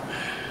 California.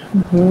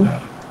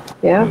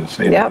 Yeah.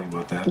 Say anything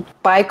about that?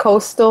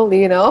 Bi-coastal,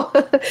 you know,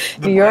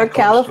 New York,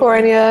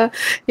 California,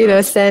 you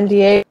know, San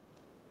Diego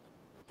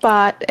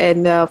spot,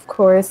 and of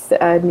course,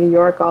 New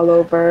York all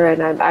over.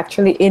 And I'm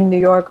actually in New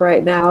York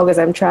right now because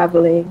I'm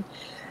traveling.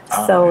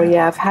 So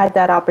yeah, I've had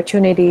that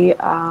opportunity.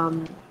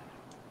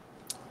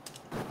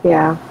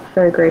 Yeah,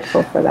 very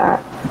grateful for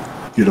that.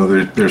 You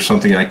know, there's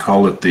something, I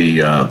call it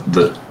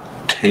the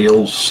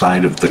tails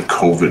side of the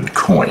COVID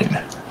coin,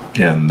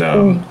 and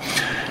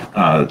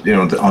you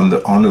know,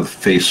 on the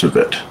face of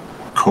it,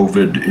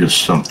 COVID is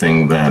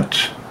something that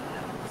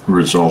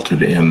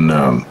resulted in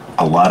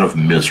a lot of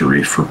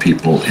misery for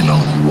people in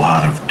a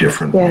lot of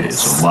different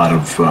ways, a lot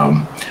of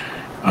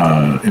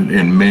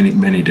in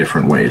many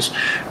different ways.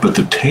 But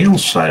the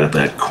tails side of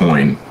that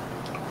coin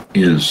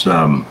is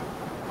the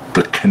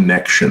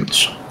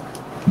connections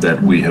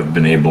that we have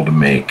been able to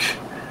make,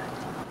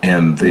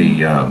 and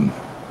the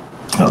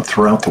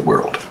throughout the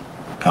world,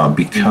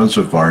 because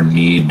of our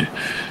need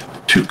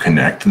to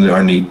connect and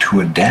our need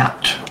to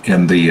adapt,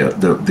 and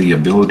the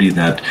ability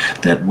that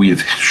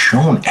we've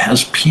shown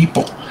as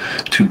people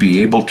to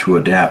be able to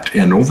adapt.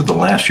 And over the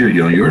last year,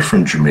 you know, you're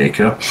from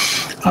Jamaica.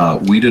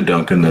 Weta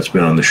Duncan, that's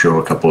been on the show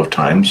a couple of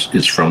times,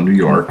 is from New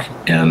York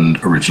and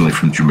originally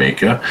from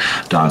Jamaica.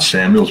 Don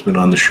Samuel's been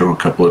on the show a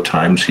couple of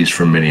times. He's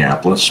from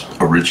Minneapolis,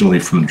 originally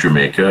from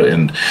Jamaica.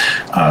 And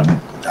I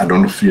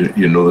don't know if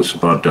you know this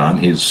about Don.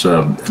 He's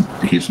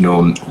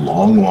known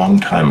long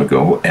time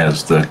ago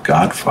as the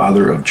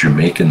godfather of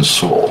Jamaican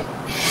soul.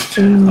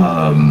 You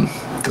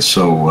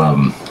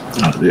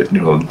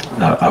know,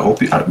 I hope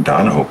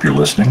Don, I hope you're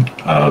listening.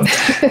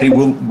 Hey,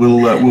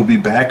 we'll be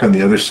back on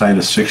the other side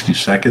of 60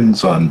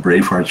 seconds on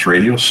BraveHearts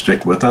Radio.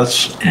 Stick with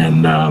us,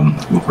 and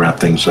we'll wrap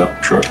things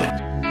up shortly.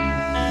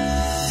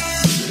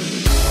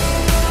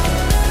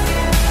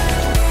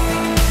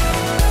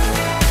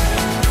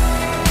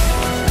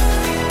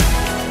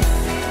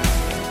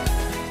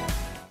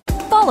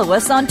 Follow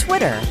us on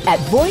Twitter at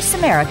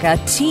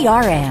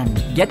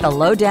VoiceAmericaTRN. Get the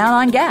lowdown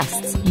on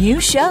guests, new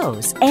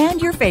shows,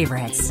 and your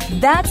favorites.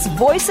 That's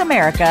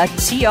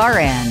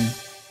VoiceAmericaTRN.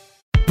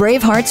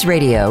 BraveHearts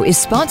Radio is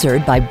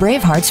sponsored by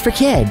BraveHearts for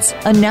Kids,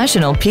 a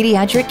national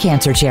pediatric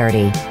cancer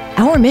charity.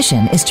 Our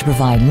mission is to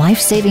provide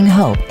life-saving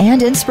hope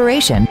and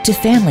inspiration to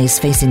families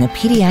facing a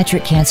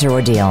pediatric cancer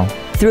ordeal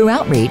through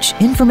outreach,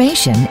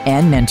 information,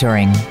 and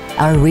mentoring.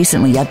 Our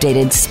recently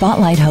updated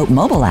Spotlight Hope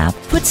mobile app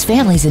puts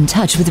families in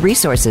touch with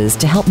resources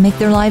to help make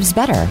their lives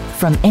better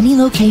from any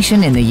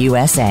location in the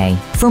USA.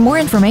 For more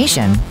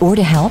information or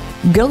to help,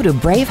 go to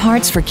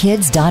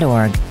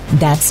braveheartsforkids.org.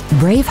 That's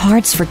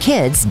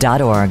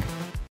braveheartsforkids.org.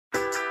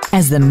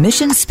 As the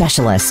mission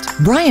specialist,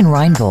 Brian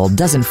Reinbold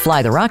doesn't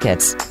fly the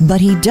rockets, but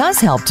he does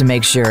help to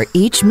make sure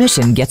each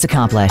mission gets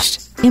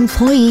accomplished.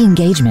 Employee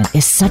engagement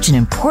is such an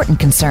important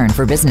concern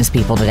for business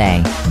people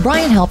today.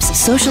 Brian helps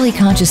socially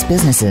conscious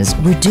businesses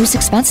reduce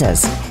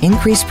expenses,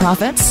 increase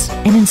profits,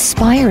 and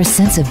inspire a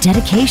sense of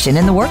dedication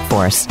in the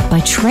workforce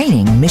by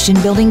training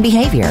mission-building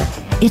behavior.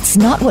 It's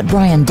not what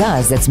Brian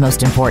does that's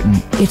most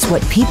important. It's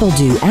what people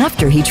do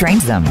after he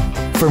trains them.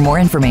 For more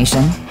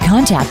information,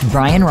 contact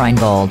Brian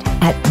Reinbold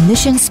at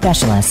Mission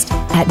Specialist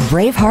at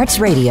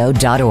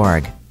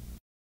braveheartsradio.org.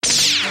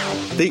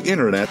 The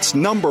Internet's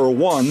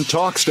 #1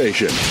 talk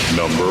station.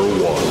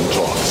 #1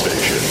 talk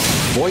station.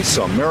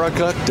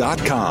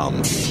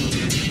 VoiceAmerica.com.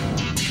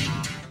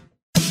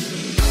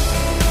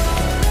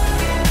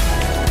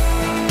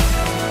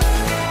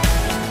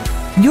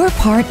 You're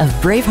part of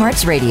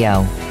BraveHearts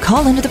Radio.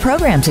 Call into the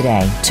program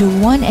today to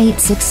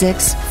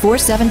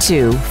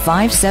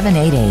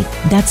 1-866-472-5788.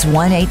 That's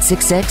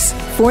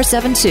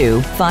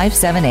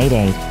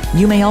 1-866-472-5788.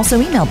 You may also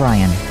email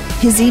Brian.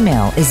 His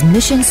email is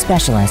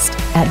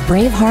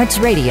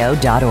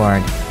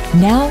missionspecialist@braveheartsradio.org.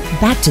 Now,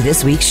 back to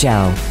this week's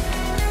show.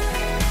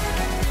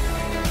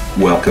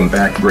 Welcome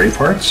back,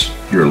 Bravehearts.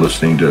 You're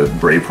listening to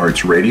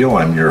BraveHearts Radio.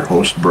 I'm your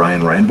host,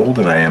 Brian Reinbold,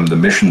 and I am the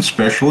mission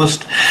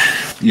specialist.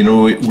 You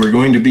know, we're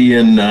going to be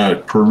in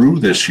Peru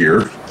this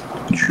year.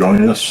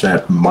 Join us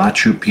at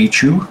Machu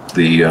Picchu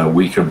the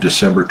week of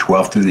December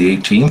 12th through the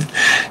 18th.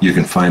 You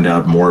can find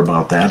out more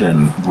about that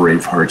on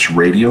BraveHearts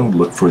Radio.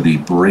 Look for the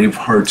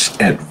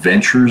BraveHearts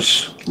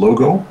Adventures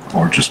logo,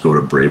 or just go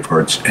to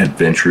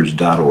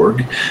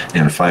braveheartsadventures.org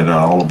and find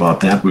out all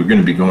about that. We're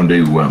going to be going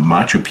to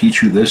Machu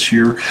Picchu this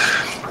year.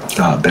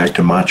 Back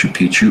to Machu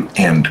Picchu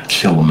and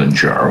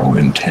Kilimanjaro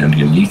in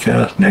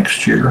Tanganyika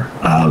next year,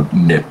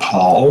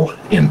 Nepal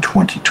in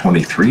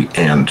 2023,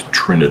 and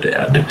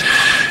Trinidad.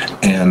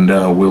 And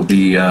we'll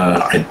be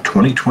at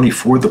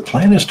 2024. The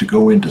plan is to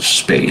go into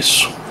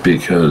space,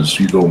 because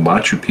you go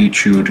Machu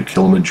Picchu to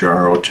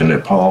Kilimanjaro to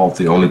Nepal,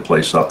 the only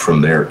place up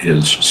from there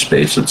is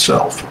space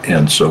itself.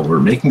 And so we're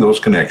making those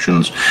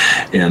connections,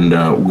 and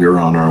we're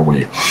on our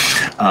way.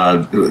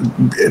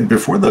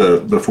 Before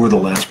the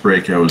last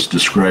break, I was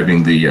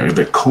describing the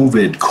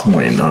COVID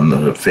coin. On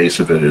the face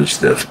of it is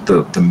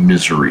the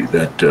misery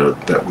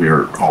that we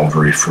are all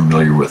very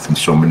familiar with in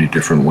so many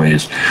different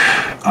ways.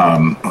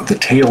 The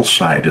tail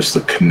side is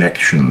the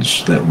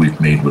connections that we've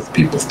made with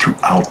people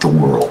throughout the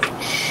world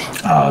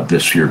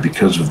this year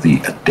because of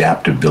the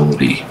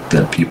adaptability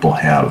that people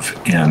have.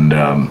 And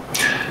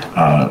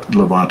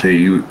Levante,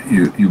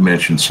 you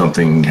mentioned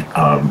something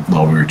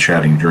while we were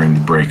chatting during the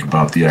break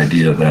about the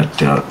idea that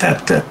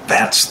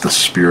that's the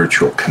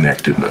spiritual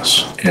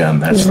connectedness,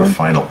 and that's the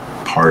final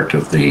part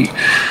of the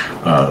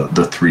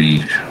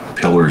three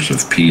pillars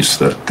of peace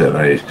that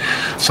I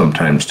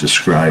sometimes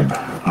describe.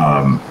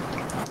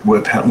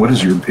 What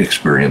has your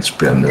experience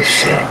been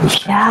this?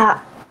 Yeah,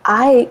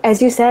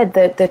 as you said,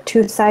 the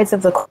two sides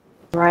of the coin,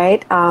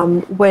 right?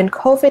 When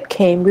COVID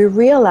came, we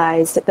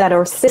realized that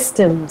our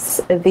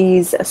systems,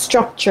 these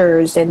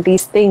structures and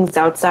these things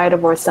outside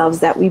of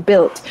ourselves that we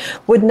built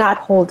would not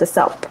hold us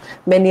up.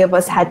 Many of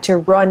us had to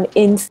run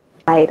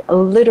inside,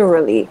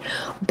 literally,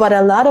 but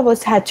a lot of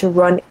us had to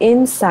run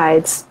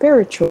inside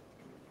spiritually.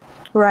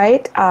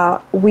 Right?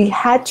 We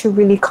had to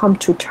really come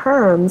to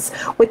terms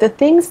with the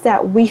things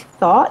that we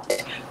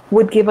thought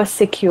would give us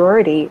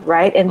security,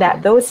 right? And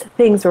that those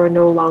things were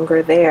no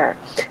longer there.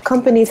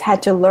 Companies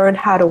had to learn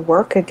how to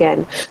work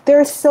again.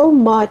 There's so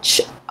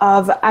much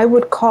of, I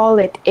would call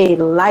it a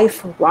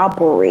life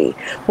robbery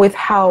with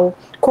how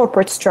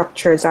corporate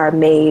structures are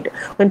made.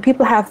 When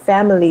people have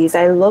families,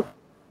 I look,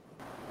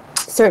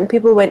 certain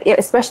people,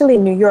 especially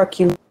in New York,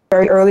 you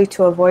very early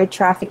to avoid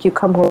traffic, you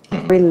come home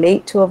very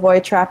late to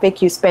avoid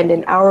traffic, you spend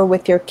an hour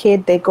with your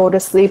kid, they go to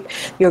sleep,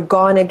 you're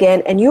gone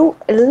again, and you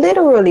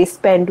literally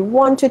spend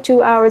 1 to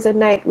 2 hours a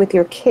night with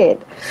your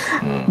kid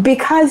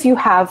because you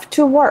have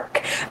to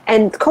work.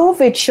 And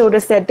COVID showed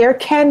us that there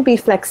can be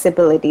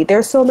flexibility.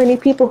 There's so many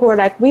people who are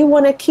like, we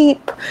want to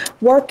keep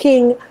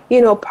working,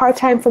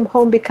 part-time from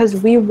home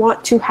because we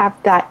want to have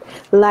that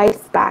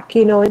life back,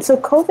 and so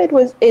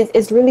COVID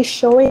is really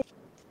showing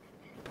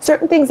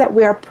certain things that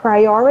we are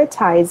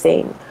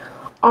prioritizing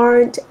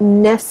aren't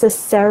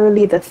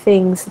necessarily the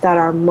things that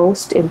are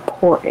most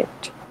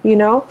important,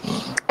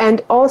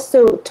 and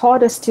also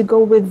taught us to go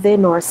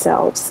within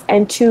ourselves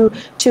and to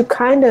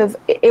kind of,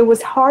 it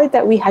was hard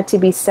that we had to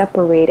be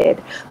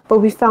separated, but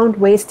we found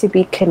ways to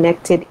be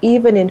connected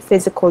even in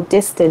physical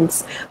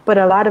distance. But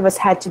a lot of us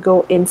had to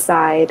go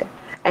inside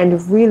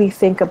and really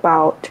think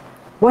about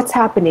what's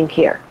happening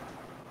here,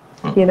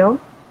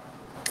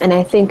 And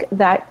I think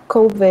that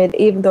COVID,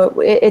 even though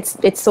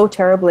it's so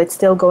terrible, it's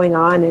still going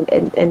on,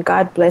 and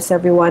God bless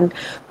everyone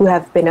who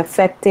have been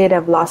affected,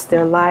 have lost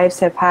their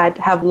lives,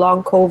 have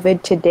long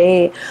COVID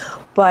today.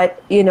 But,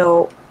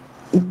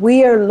 we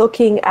are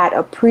looking at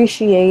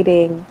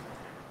appreciating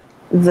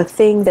the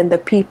things and the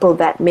people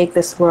that make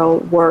this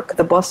world work,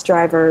 the bus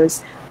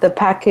drivers, the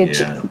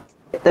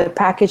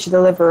package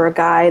deliverer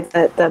guy,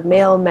 the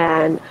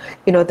mailman,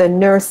 the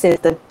nurses,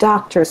 the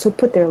doctors who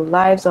put their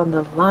lives on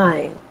the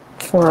line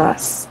for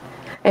us.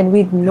 And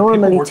we'd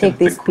normally take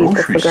these people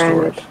for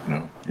granted.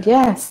 Stores,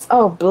 Yes.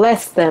 Oh,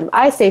 bless them.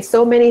 I say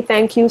so many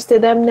thank yous to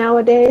them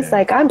nowadays. Yeah.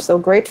 Like, I'm so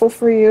grateful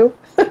for you.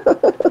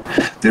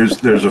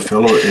 There's a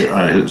fellow,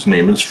 his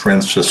name is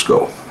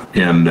Francisco.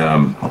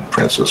 And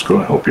Francisco,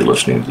 I hope you're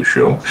listening to the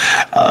show.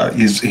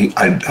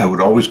 I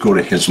would always go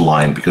to his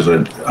line because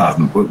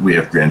we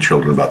have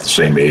grandchildren about the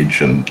same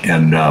age, and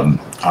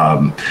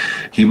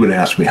he would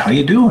ask me, "How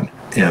you doing?"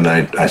 And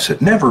I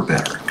said, "Never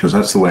better," because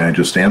that's the way I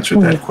just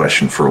answered that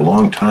question for a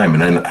long time.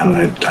 And then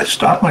I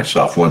stopped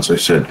myself once. I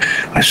said,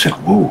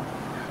 "Whoa,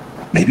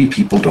 maybe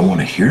people don't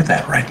want to hear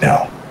that right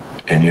now."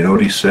 And you know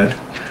what he said?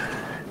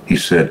 He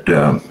said,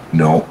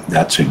 "No,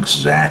 that's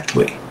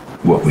exactly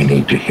what we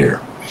need to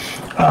hear."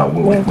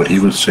 What he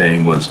was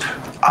saying was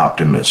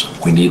optimism.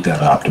 We need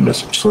that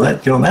optimism. So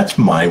that's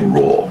my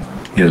role,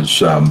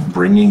 is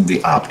bringing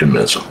the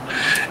optimism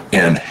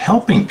and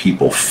helping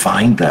people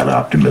find that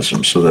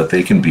optimism so that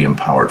they can be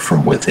empowered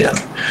from within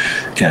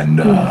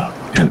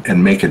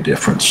and make a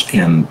difference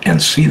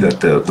and see that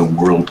the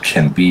world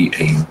can be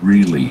a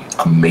really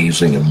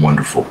amazing and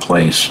wonderful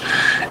place.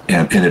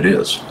 And it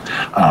is.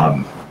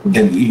 And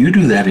you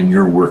do that in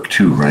your work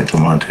too, right,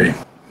 Levante?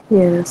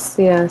 Yes.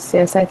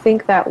 I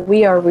think that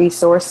we are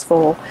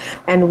resourceful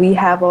and we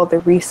have all the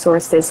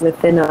resources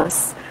within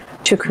us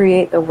to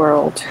create the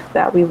world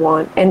that we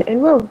want. And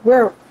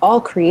we're all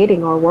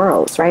creating our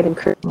worlds, right? And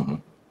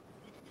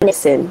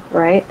sin,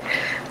 right?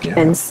 Yeah.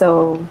 And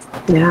so,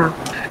 yeah.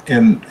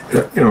 And,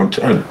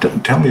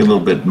 tell me a little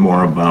bit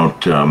more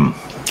about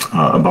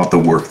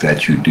the work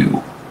that you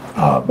do.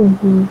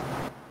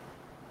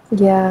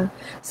 Yeah.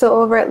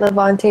 So over at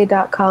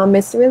Levante.com,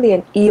 it's really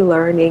an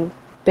e-learning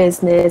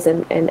business,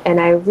 and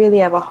I really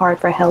have a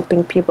heart for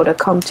helping people to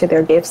come to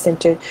their gifts and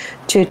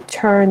to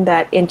turn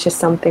that into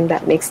something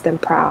that makes them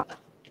proud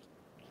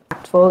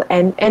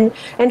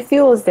and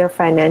fuels their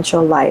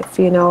financial life.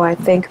 I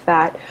think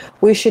that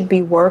we should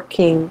be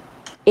working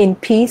in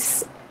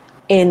peace,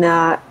 in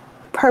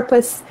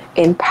purpose,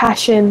 in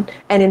passion,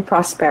 and in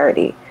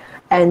prosperity.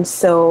 And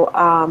so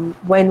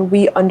when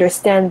we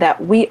understand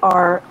that we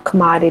are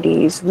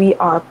commodities, we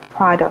are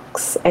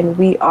products, and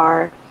we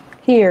are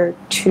here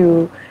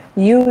to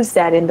use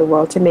that in the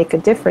world to make a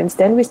difference,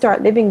 then we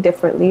start living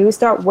differently, we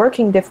start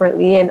working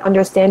differently, and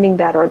understanding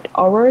that our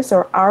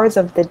hours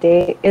of the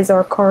day is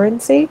our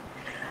currency.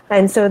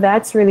 And so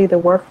that's really the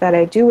work that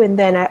I do. And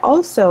then I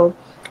also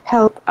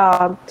help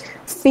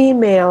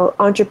female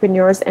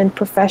entrepreneurs and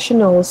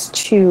professionals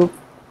to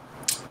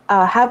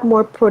have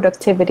more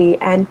productivity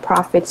and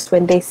profits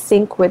when they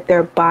sync with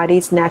their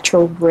body's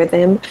natural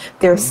rhythm,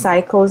 their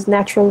cycle's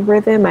natural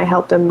rhythm. I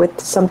help them with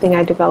something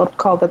I developed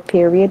called the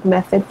period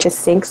method to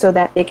sync so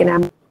that they can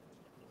have.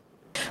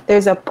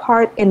 There's a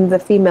part in the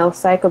female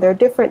cycle. There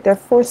are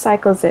 4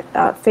 cycles,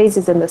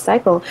 phases in the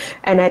cycle,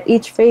 and at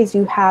each phase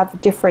you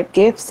have different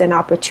gifts and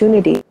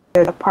opportunities.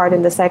 There's a part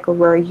in the cycle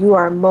where you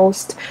are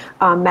most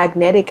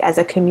magnetic as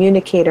a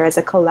communicator, as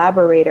a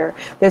collaborator.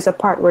 There's a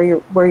part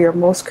where you're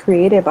most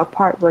creative, a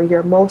part where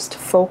you're most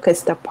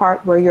focused, a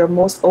part where you're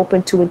most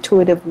open to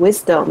intuitive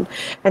wisdom.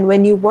 And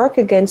when you work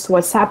against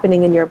what's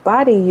happening in your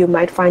body, you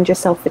might find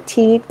yourself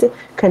fatigued,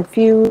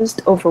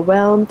 confused,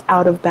 overwhelmed,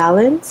 out of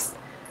balance.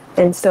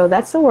 And so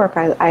that's the work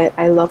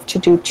I love to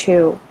do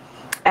too.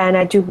 And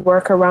I do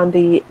work around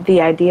the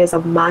ideas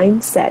of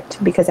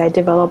mindset, because I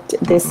developed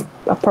this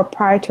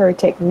proprietary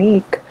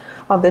technique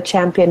of the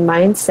champion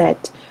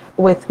mindset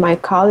with my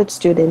college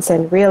students,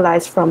 and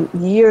realized from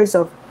years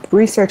of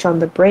research on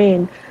the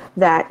brain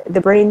that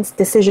the brain's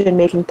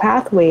decision-making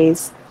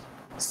pathways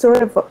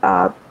sort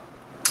of,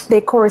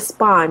 they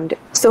correspond.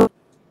 So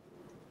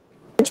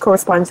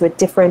corresponds with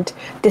different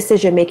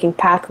decision-making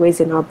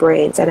pathways in our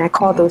brains, and I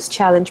call those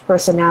challenge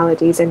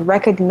personalities, and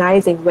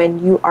recognizing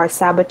when you are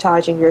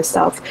sabotaging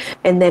yourself,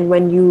 and then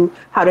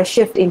how to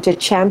shift into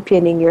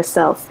championing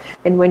yourself,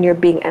 and when you're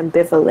being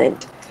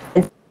ambivalent.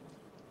 And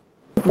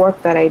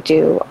work that I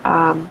do,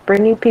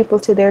 bringing people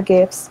to their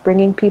gifts,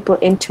 bringing people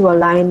into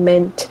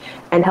alignment,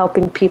 and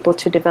helping people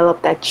to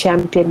develop that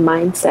champion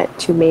mindset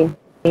to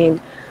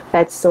maintain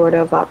that sort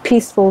of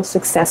peaceful,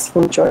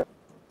 successful joy.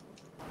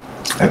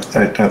 I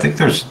think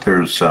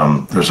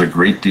there's a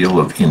great deal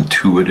of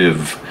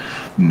intuitive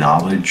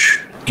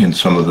knowledge in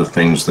some of the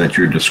things that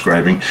you're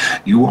describing.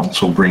 You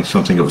also bring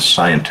something of a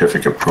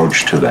scientific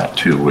approach to that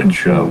too,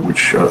 which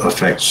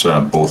affects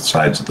both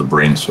sides of the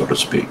brain, so to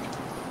speak.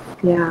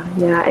 Yeah.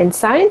 And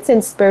science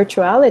and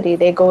spirituality,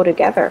 they go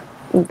together.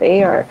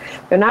 They're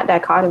not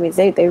dichotomies.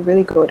 They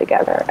really go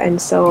together.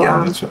 And so,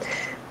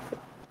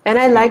 and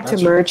I like to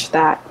merge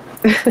that.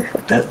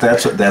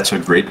 That's a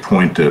great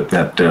point.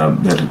 That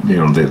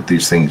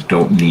these things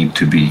don't need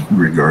to be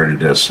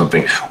regarded as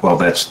something. Well,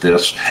 that's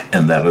this,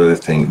 and that other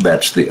thing.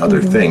 That's the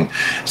other thing.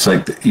 It's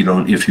like,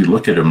 if you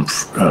look at them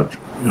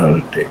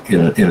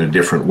in a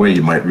different way,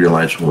 you might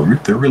realize, well,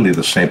 they're really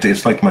the same thing.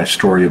 It's like my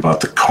story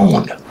about the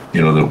cone.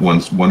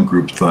 That one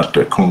group thought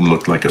the cone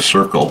looked like a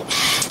circle,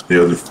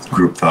 the other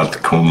group thought the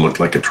cone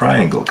looked like a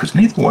triangle, because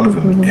neither one of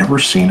them had ever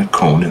seen a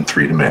cone in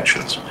 3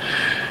 dimensions.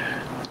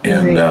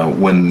 And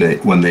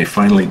when they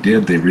finally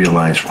did, they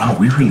realized, wow,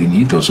 we really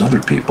need those other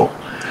people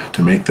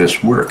to make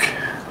this work.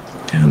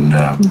 And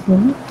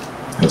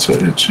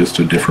it's just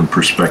a different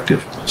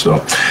perspective.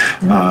 So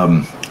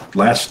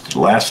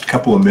last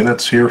couple of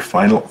minutes here,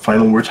 final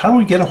words. How do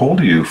we get a hold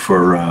of you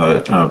for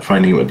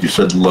finding what you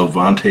said,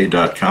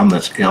 levantay.com?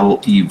 That's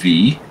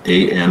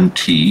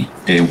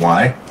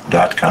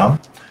LEVANTAY.com.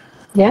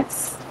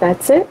 Yes,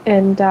 that's it.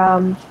 And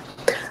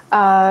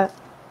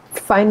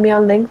find me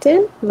on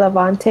LinkedIn,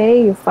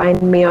 Levante. You find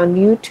me on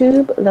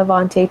YouTube,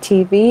 Levante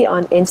TV,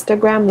 on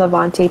Instagram,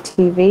 Levante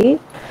TV.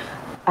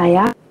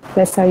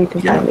 That's how you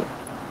can find me.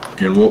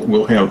 And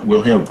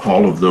we'll have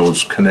all of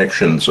those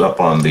connections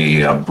up on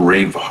the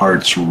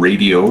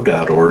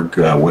BraveHeartsRadio.org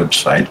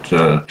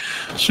website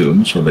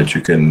soon, so that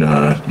you can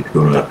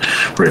go to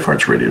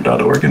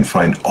BraveHeartsRadio.org and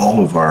find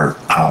all of our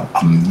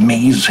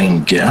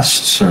amazing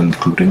guests,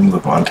 including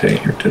Levante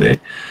here today.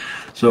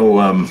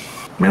 So.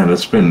 Man,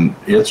 it's been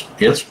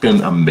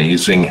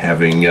amazing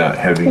having you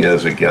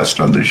as a guest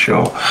on the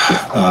show.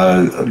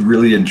 I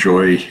really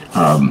enjoy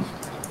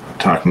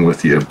talking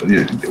with you.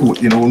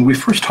 When we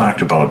first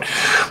talked about,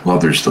 well,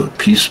 there's the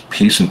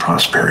peace and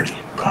prosperity,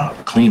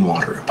 clean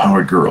water,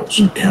 empowered girls,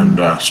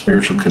 and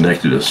spiritual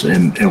connectedness,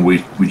 and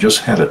we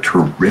just had a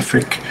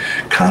terrific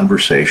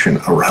conversation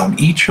around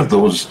each of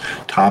those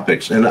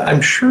topics. And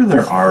I'm sure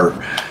there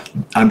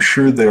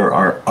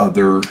are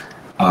other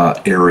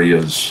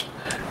areas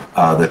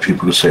that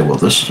people could say, well,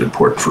 this is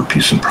important for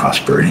peace and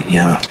prosperity.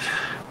 Yeah,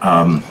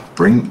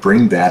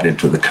 bring that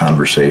into the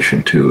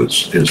conversation too.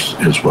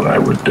 Is what I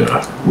would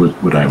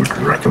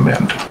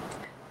recommend.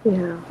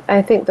 Yeah,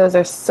 I think those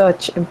are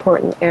such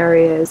important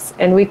areas,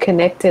 and we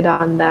connected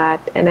on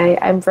that. And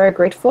I'm very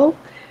grateful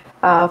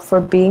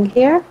for being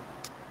here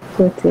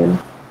with you.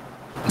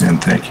 And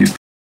thank you.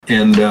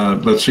 And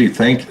let's see,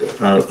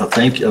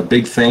 a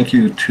big thank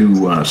you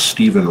to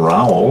Stephen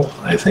Rowell.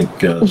 I think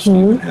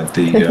Stephen had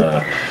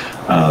the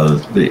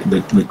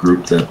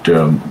group that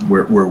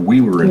where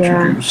we were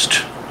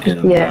introduced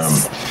And,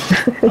 yes.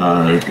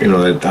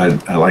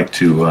 I like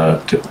to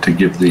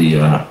give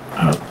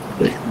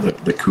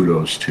the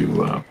kudos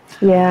to.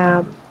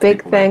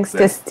 Big thanks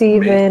to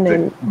Stephen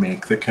and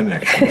make the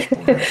connections.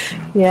 For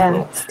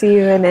us,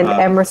 Stephen and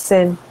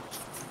Emerson.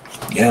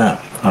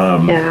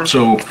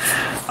 So,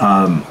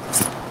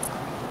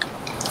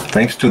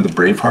 thanks to the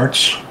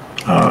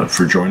BraveHearts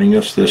for joining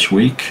us this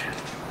week.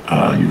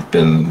 You've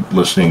been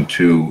listening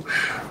to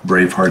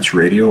BraveHearts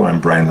Radio.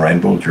 I'm Brian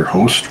Reinbold, your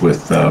host,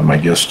 with my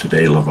guest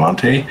today,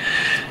 Levante.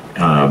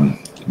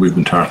 We've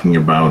been talking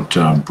about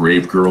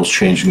brave girls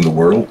changing the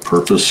world,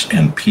 purpose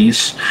and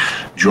peace.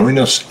 Join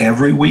us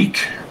every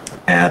week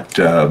at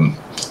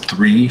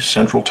 3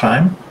 Central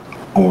Time,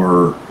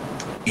 or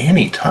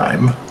any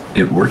time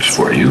it works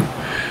for you,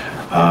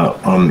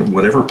 on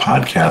whatever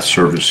podcast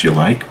service you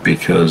like,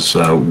 because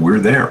we're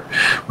there.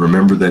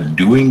 Remember that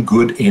doing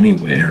good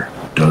anywhere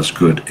does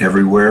good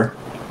everywhere,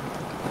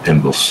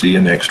 and we'll see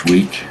you next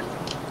week.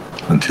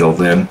 Until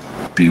then,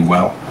 be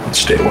well and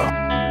stay well.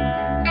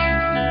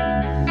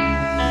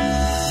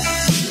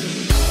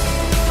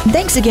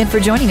 Thanks again for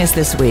joining us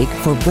this week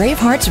for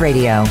BraveHearts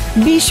Radio.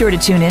 Be sure to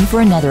tune in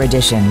for another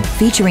edition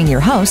featuring your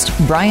host,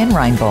 Brian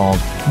Reinbold.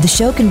 The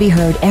show can be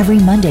heard every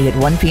Monday at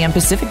 1 p.m.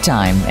 Pacific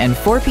Time and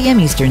 4 p.m.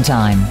 Eastern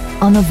Time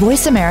on the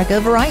Voice America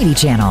Variety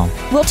Channel.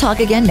 We'll talk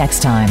again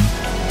next time.